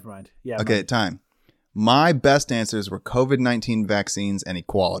 no, never mind. Yeah. Okay, mine. time. My best answers were COVID-19 vaccines and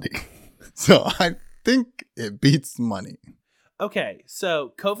equality. So I think it beats money. Okay,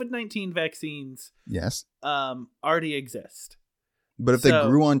 so COVID-19 vaccines Yes. already exist. But if they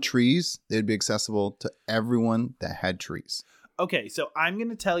grew on trees, they'd be accessible to everyone that had trees. Okay, so I'm going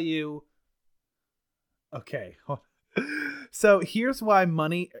to tell you. Okay. So here's why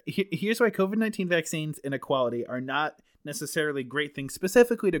COVID-19 vaccines and equality are not necessarily great things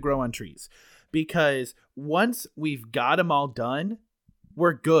specifically to grow on trees. Because once we've got them all done,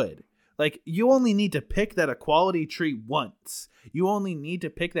 we're good. Like, you only need to pick that equality tree once. You only need to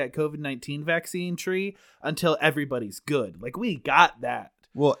pick that COVID-19 vaccine tree until everybody's good. Like, we got that.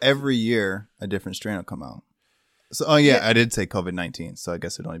 Well, every year a different strain will come out. So, I did say COVID-19, so I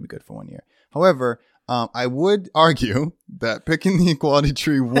guess it'd only be good for 1 year. However, I would argue that picking the equality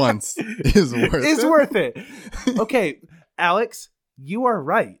tree once is worth it. It's worth it. Okay, Alex, you are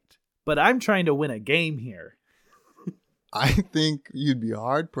right, but I'm trying to win a game here. I think you'd be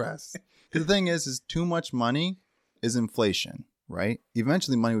hard pressed. The thing is too much money is inflation, right?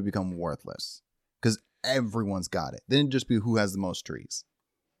 Eventually money would become worthless because everyone's got it. Then it'd just be who has the most trees.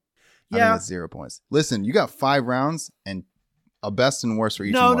 Yeah. I think that's 0 points. Listen, you got 5 rounds and a best and worst for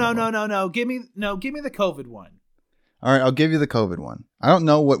each one. No. Give me the COVID one. All right, I'll give you the COVID one. I don't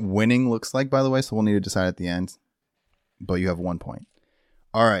know what winning looks like, by the way, so we'll need to decide at the end. But you have 1 point.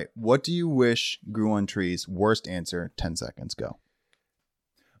 All right, what do you wish grew on trees? Worst answer, 10 seconds, go.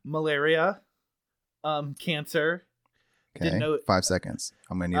 Malaria, cancer. Okay, 5 seconds.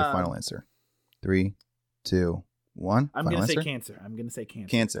 I'm going to need a final answer. 3, 2, 1. I'm going to say cancer.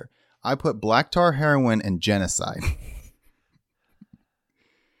 Cancer. I put black tar heroin and genocide.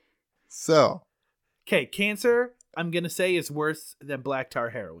 So. Okay, cancer, I'm going to say is worse than black tar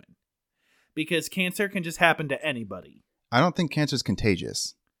heroin. Because cancer can just happen to anybody. I don't think cancer is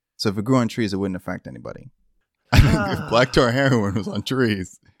contagious. So if it grew on trees, it wouldn't affect anybody. I think if black tar heroin was on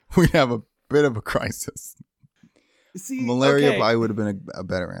trees, we'd have a bit of a crisis. See, malaria probably would have been a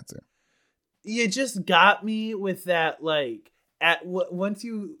better answer. You just got me with that, like, once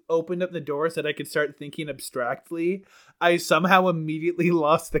you opened up the doors that I could start thinking abstractly, I somehow immediately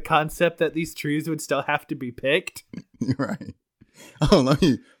lost the concept that these trees would still have to be picked. Right. Oh, let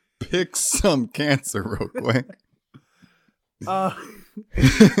me pick some cancer real quick.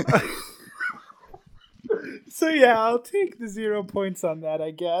 So yeah, I'll take the 0 points on that, I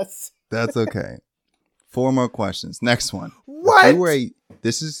guess. That's okay. 4 more questions. Next one. What?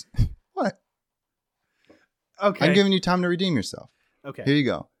 This is what? Okay. I'm giving you time to redeem yourself. Okay. Here you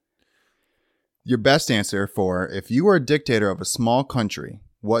go. Your best answer for if you were a dictator of a small country,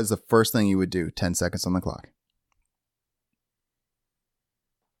 what is the first thing you would do? 10 seconds on the clock.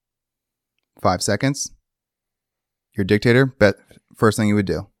 5 seconds. Your dictator, first thing you would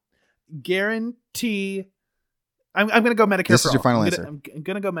do. Guarantee. I'm going to go Medicare for all. This is your final answer. I'm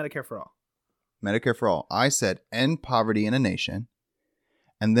going to go Medicare for all. Medicare for all. I said end poverty in a nation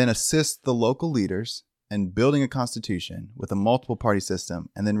and then assist the local leaders in building a constitution with a multiple party system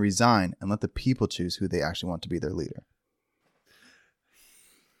and then resign and let the people choose who they actually want to be their leader.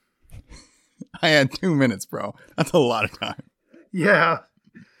 I had 2 minutes, bro. That's a lot of time. Yeah.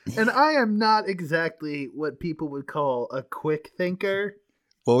 And I am not exactly what people would call a quick thinker.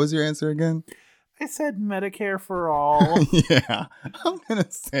 What was your answer again? I said Medicare for all. Yeah. I'm going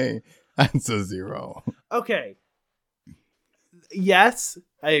to say that's a 0. Okay. Yes,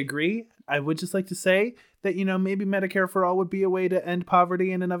 I agree. I would just like to say that, maybe Medicare for all would be a way to end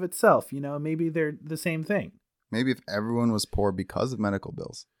poverty in and of itself. Maybe they're the same thing. Maybe if everyone was poor because of medical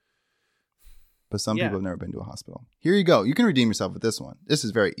bills. But some people have never been to a hospital. Here you go. You can redeem yourself with this one. This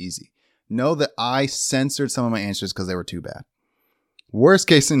is very easy. Know that I censored some of my answers because they were too bad. Worst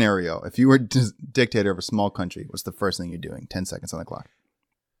case scenario, if you were dictator of a small country, what's the first thing you're doing? 10 seconds on the clock.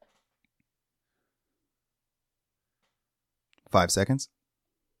 5 seconds.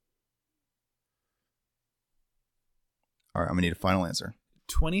 All right, I'm going to need a final answer.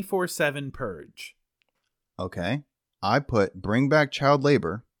 24/7 purge. Okay. I put bring back child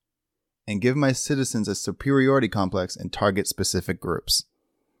labor and give my citizens a superiority complex and target specific groups.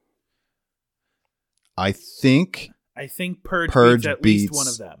 I think purge beats at least one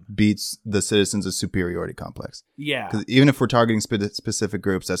of them. Beats the citizens a superiority complex. Yeah. Because even if we're targeting specific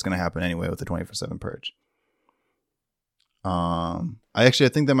groups, that's going to happen anyway with the 24/7 purge. I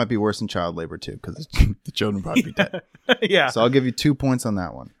think that might be worse than child labor too, because the children would probably be dead. Yeah. So I'll give you 2 points on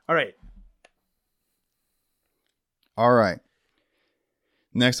that one. All right. All right.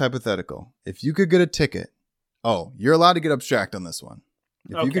 Next hypothetical. If you could get a ticket. Oh, you're allowed to get abstract on this one.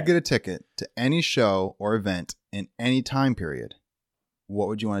 If you could get a ticket to any show or event in any time period, what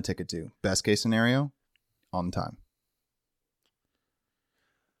would you want a ticket to? Best case scenario, on time.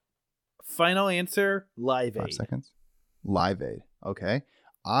 Final answer, Live Aid. 5 seconds. Live Aid. Okay.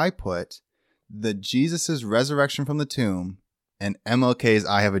 I put the Jesus' resurrection from the tomb and MLK's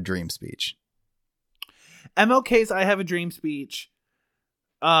I Have a Dream speech. MLK's I Have a Dream speech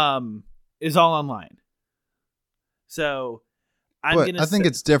is all online. So I think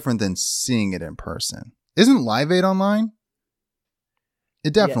it's different than seeing it in person. Isn't Live Aid online?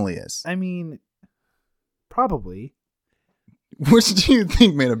 It definitely is. I mean, probably. Which do you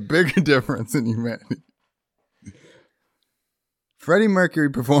think made a bigger difference in humanity? Freddie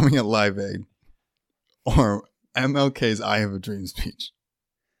Mercury performing at Live Aid or MLK's I Have a Dream speech?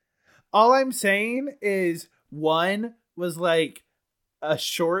 All I'm saying is one was like a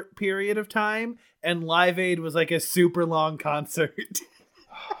short period of time and Live Aid was like a super long concert.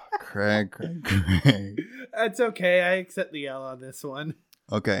 Craig. That's okay. I accept the L on this one.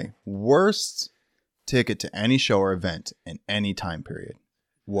 Okay. Worst ticket to any show or event in any time period.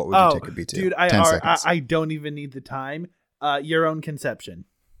 What would your ticket be to? Dude, 10 seconds. I don't even need the time. Your Own Conception.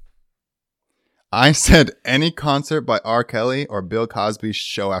 I said any concert by R. Kelly or Bill Cosby's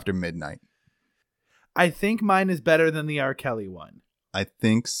Show After Midnight. I think mine is better than the R. Kelly one. I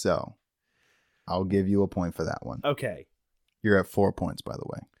think so. I'll give you a point for that one. Okay. You're at 4 points, by the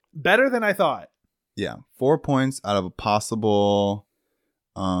way. Better than I thought. Yeah. 4 points out of a possible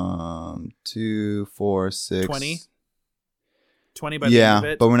 2, 4, 6. 20? 20 by the end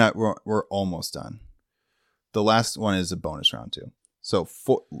of it? But we're almost done. The last one is a bonus round too. So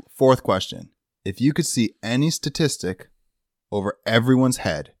fourth question. If you could see any statistic over everyone's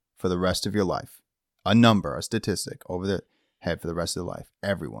head for the rest of your life, a statistic over their head for the rest of their life,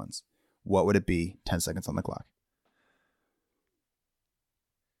 everyone's, what would it be? 10 seconds on the clock.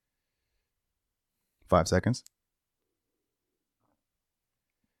 5 seconds.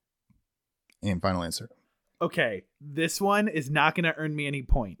 And final answer. Okay, this one is not going to earn me any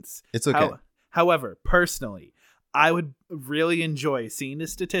points. It's okay. However, personally, I would really enjoy seeing a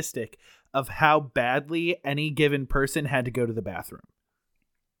statistic of how badly any given person had to go to the bathroom.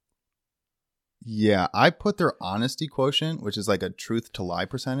 Yeah, I put their honesty quotient, which is like a truth to lie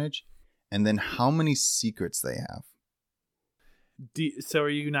percentage, and then how many secrets they have. So are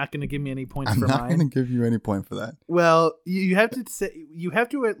you not going to give me any points for mine? I'm not going to give you any point for that. Well, you have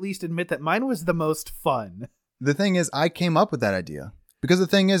to at least admit that mine was the most fun. The thing is, I came up with that idea. Because the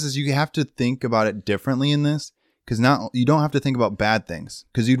thing is you have to think about it differently in this. Because now you don't have to think about bad things.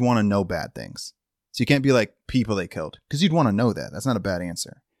 Because you'd want to know bad things. So you can't be like people they killed. Because you'd want to know that. That's not a bad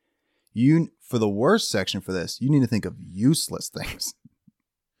answer. For the worst section for this, you need to think of useless things.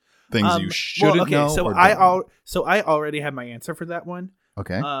 Things you shouldn't know. So I already have my answer for that one.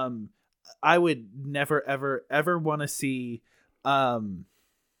 Okay. I would never ever want to see how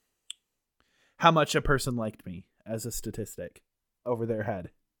much a person liked me as a statistic over their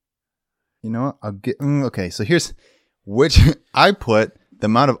head. You know what? I'll get okay. So here's which I put the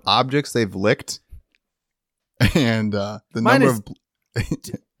amount of objects they've licked and the Mine number of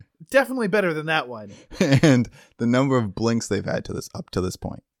definitely better than that one. And the number of blinks they've had up to this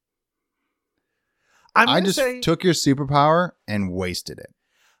point. I just took your superpower and wasted it.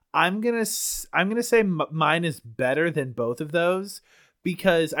 I'm gonna say mine is better than both of those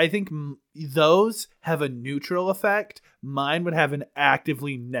because I think those have a neutral effect. Mine would have an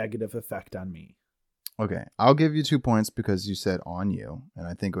actively negative effect on me. Okay, I'll give you 2 points because you said on you, and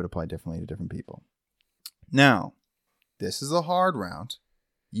I think it would apply differently to different people. Now, this is a hard round.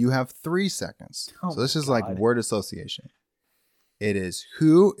 You have 3 seconds. So this is like word association. It is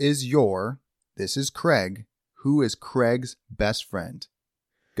this is Craig. Who is Craig's best friend?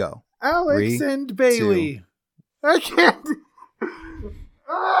 Go. Alex 3, and Bailey. 2. I can't.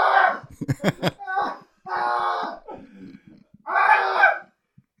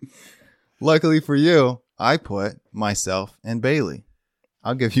 Luckily for you, I put myself and Bailey.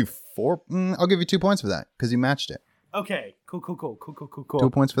 I'll give you 4. I'll give you 2 points for that because you matched it. Okay. Cool. 2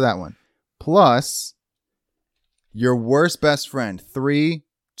 points for that one. Plus your worst best friend. 3,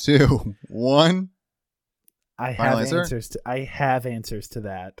 2, 1. I have answers to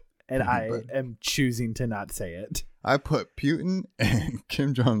that, and I am choosing to not say it. I put Putin and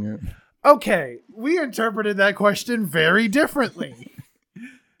Kim Jong-un. Okay, we interpreted that question very differently.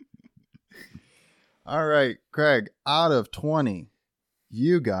 All right, Craig, out of 20,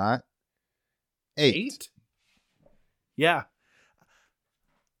 you got 8. Yeah.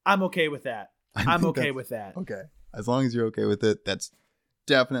 I'm okay with that. I'm okay with that. Okay. As long as you're okay with it, that's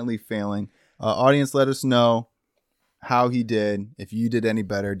definitely failing. Audience, let us know how he did, if you did any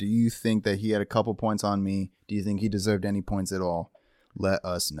better. Do you think that he had a couple points on me? Do you think he deserved any points at all? Let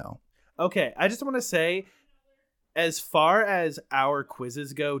us know. Okay, I just want to say, as far as our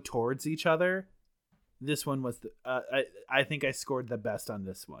quizzes go towards each other, this one was, I think I scored the best on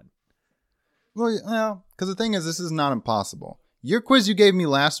this one. Well, yeah, because the thing is, this is not impossible. Your quiz you gave me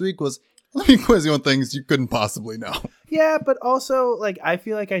last week was, let me quiz you on things you couldn't possibly know. Yeah, but also, like, I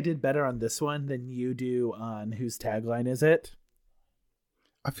feel like I did better on this one than you do on Whose Tagline Is It?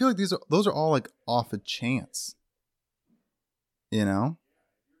 I feel like those are all like off a chance. You know?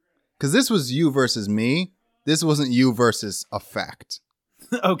 Because this was you versus me. This wasn't you versus a fact.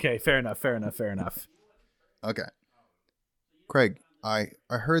 Okay, fair enough. Okay. Craig, I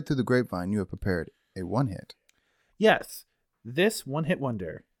heard through the grapevine you have prepared a one hit. Yes, this one-hit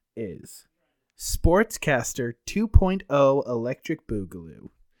wonder is Sportscaster 2.0 Electric Boogaloo.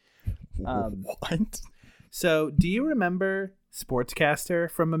 What? So, do you remember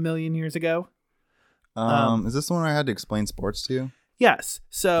Sportscaster from a million years ago? Is this the one where I had to explain sports to you? Yes.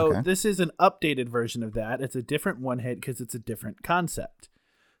 So Okay. This is an updated version of that. It's a different one hit because it's a different concept.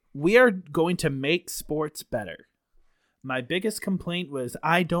 We are going to make sports better. My biggest complaint was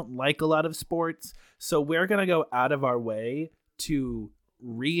I don't like a lot of sports, so we're going to go out of our way to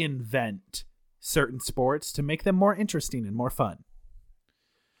reinvent certain sports to make them more interesting and more fun.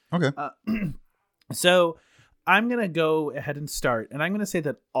 Okay. So I'm going to go ahead and start, and I'm going to say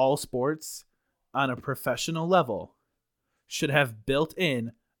that all sports on a professional level should have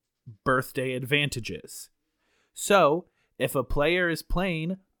built-in birthday advantages. So if a player is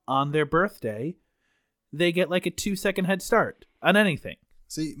playing on their birthday, they get like a 2-second head start on anything.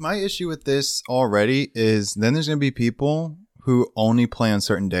 See, my issue with this already is then there's going to be people who only play on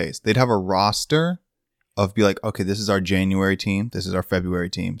certain days. They'd have a roster of be like, okay, this is our January team. This is our February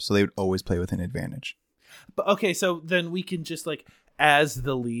team. So they would always play with an advantage. But okay, so then we can just like, as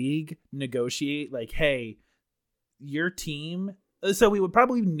the league, negotiate like, hey, your team. So we would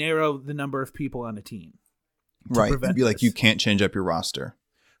probably narrow the number of people on a team. Right. It'd be like, you can't change up your roster.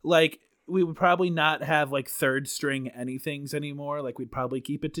 Like, we would probably not have like third string anythings anymore. Like, we'd probably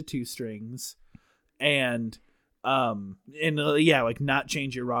keep it to 2 strings, and like not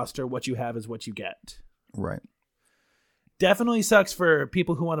change your roster. What you have is what you get. Right. Definitely sucks for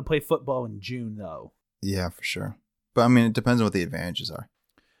people who want to play football in June, though. Yeah, for sure. But I mean, it depends on what the advantages are.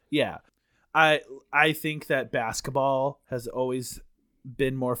 Yeah. I think that basketball has always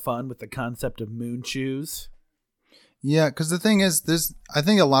been more fun with the concept of moon shoes. Yeah, because the thing is, I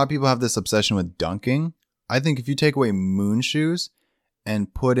think a lot of people have this obsession with dunking. I think if you take away moon shoes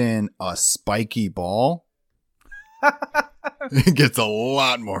and put in a spiky ball, it gets a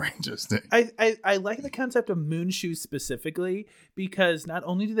lot more interesting. I like the concept of moon shoes specifically because not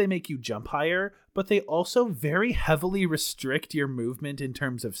only do they make you jump higher, but they also very heavily restrict your movement in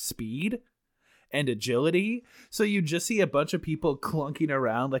terms of speed and agility. So you just see a bunch of people clunking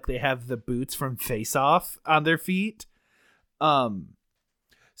around like they have the boots from Face Off on their feet.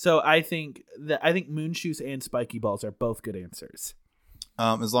 So I think moon shoes and spiky balls are both good answers.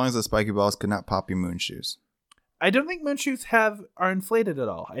 As long as the spiky balls could not pop your moon shoes. I don't think moon shoes are inflated at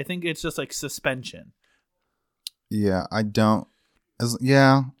all. I think it's just like suspension. Yeah, I don't.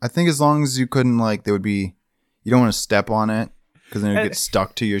 I think as long as you couldn't you don't want to step on it because then it would get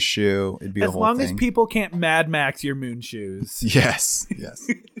stuck to your shoe. It'd be a whole thing. As long as people can't Mad Max your moon shoes. Yes,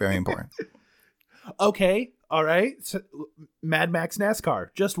 very important. Okay, all right. So, Mad Max NASCAR,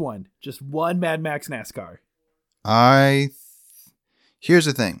 just one Mad Max NASCAR. Here's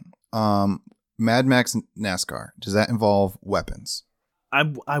the thing. Mad Max NASCAR, does that involve weapons?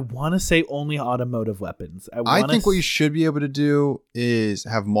 I want to say only automotive weapons. I think what you should be able to do is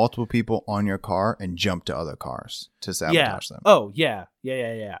have multiple people on your car and jump to other cars to sabotage them. Oh, yeah.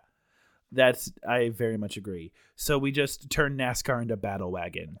 I very much agree. So we just turn NASCAR into battle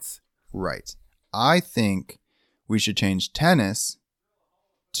wagons. Right. I think we should change tennis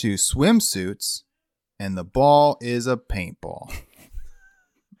to swimsuits and the ball is a paintball.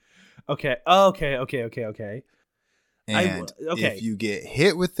 Okay. And if you get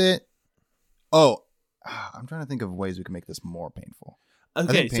hit with it, I'm trying to think of ways we can make this more painful. Okay,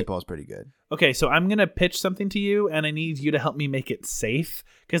 I think paintball is pretty good. Okay, so I'm going to pitch something to you, and I need you to help me make it safe,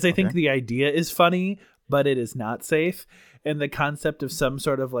 because I think the idea is funny, but it is not safe. And the concept of some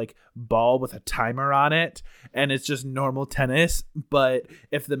sort of like ball with a timer on it, and it's just normal tennis, but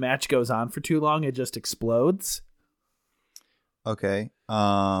if the match goes on for too long, it just explodes. Okay.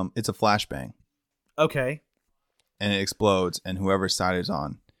 It's a flashbang. Okay. And it explodes, and whoever side is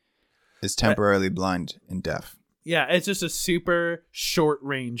on is temporarily blind and deaf. Yeah, it's just a super short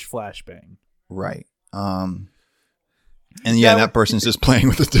range flashbang. Right. And yeah, that person's just playing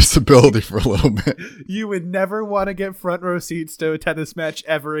with a disability for a little bit. You would never want to get front row seats to a tennis match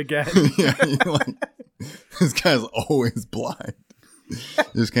ever again. Yeah, you're like, this guy's always blind. You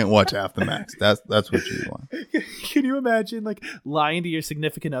just can't watch half the match. That's what you want. Can you imagine like lying to your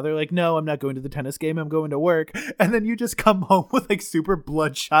significant other, like, no, I'm not going to the tennis game, I'm going to work, and then you just come home with like super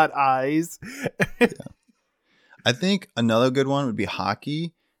bloodshot eyes? Yeah. I think another good one would be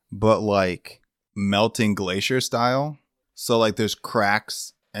hockey, but like melting glacier style. So like there's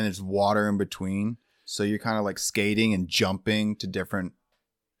cracks and there's water in between. So you're kind of like skating and jumping to different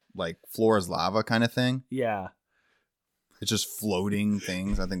like floor is lava kind of thing. Yeah. It's just floating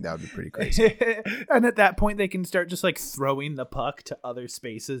things. I think that would be pretty crazy. And at that point, they can start just like throwing the puck to other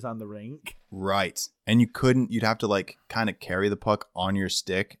spaces on the rink. Right. And you'd have to like kind of carry the puck on your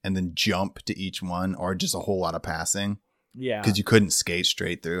stick and then jump to each one, or just a whole lot of passing. Yeah. Because you couldn't skate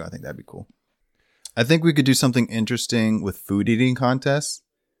straight through. I think that'd be cool. I think we could do something interesting with food eating contests.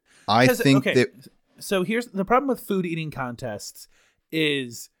 So here's the problem with food eating contests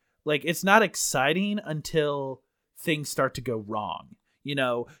is like, it's not exciting until things start to go wrong, you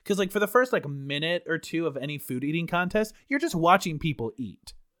know, because like for the first like minute or two of any food eating contest, you're just watching people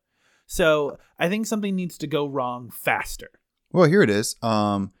eat. So I think something needs to go wrong faster. Well, here it is.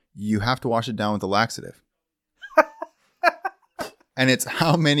 You have to wash it down with a laxative. And it's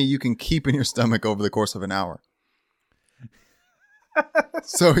how many you can keep in your stomach over the course of an hour.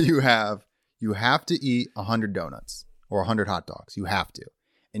 So you have to eat 100 donuts or 100 hot dogs. You have to.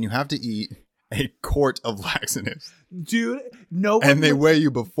 And you have to eat a quart of laxatives. Dude, no one. And they weigh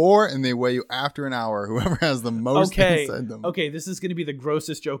you before and they weigh you after an hour. Whoever has the most inside them. Okay, this is going to be the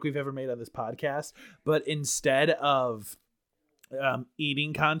grossest joke we've ever made on this podcast. But instead of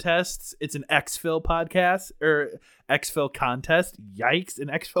eating contests, it's an X-Fill podcast or X-Fill contest. Yikes, an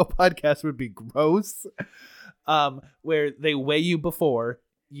X-Fill podcast would be gross. Where they weigh you before,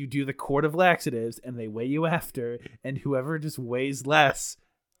 you do the quart of laxatives, and they weigh you after, and whoever just weighs less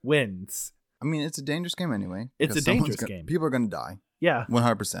wins. I mean, it's a dangerous game anyway. It's a dangerous game. People are going to die. Yeah.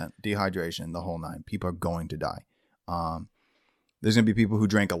 100%. Dehydration, the whole nine. People are going to die. There's going to be people who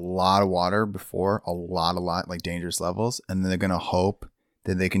drank a lot of water before, a lot, like dangerous levels, and then they're going to hope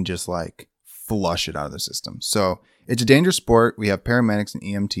that they can just like flush it out of their system. So it's a dangerous sport. We have paramedics and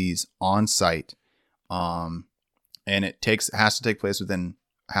EMTs on site, and it has to take place within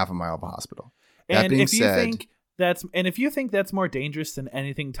half a mile of a hospital. That being said, if you think that's more dangerous than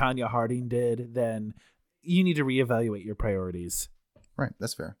anything Tanya Harding did, then you need to reevaluate your priorities. Right,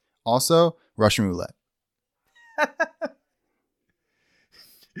 that's fair. Also, Russian roulette.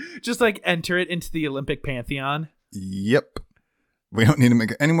 Just like enter it into the Olympic pantheon. Yep. We don't need to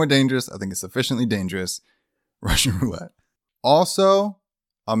make it any more dangerous. I think it's sufficiently dangerous. Russian roulette. Also,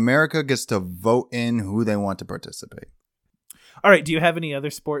 America gets to vote in who they want to participate. All right. Do you have any other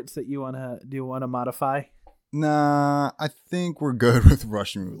sports that you want to modify? Nah, I think we're good with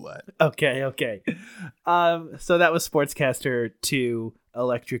Russian roulette. Okay. So that was Sportscaster 2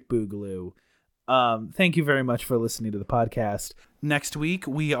 Electric Boogaloo. Thank you very much for listening to the podcast. Next week,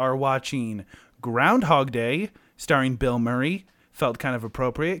 we are watching Groundhog Day, starring Bill Murray. Felt kind of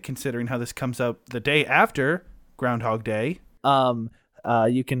appropriate considering how this comes out the day after Groundhog Day.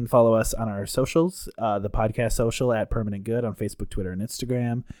 You can follow us on our socials, the podcast social at Permanent Good on Facebook, Twitter, and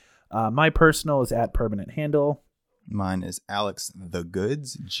Instagram. My personal is at Permanent Handle. Mine is Alex the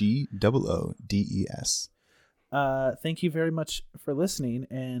Goods, GOODES. Thank you very much for listening,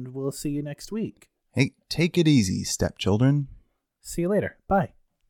 and we'll see you next week. Hey, take it easy, stepchildren. See you later. Bye.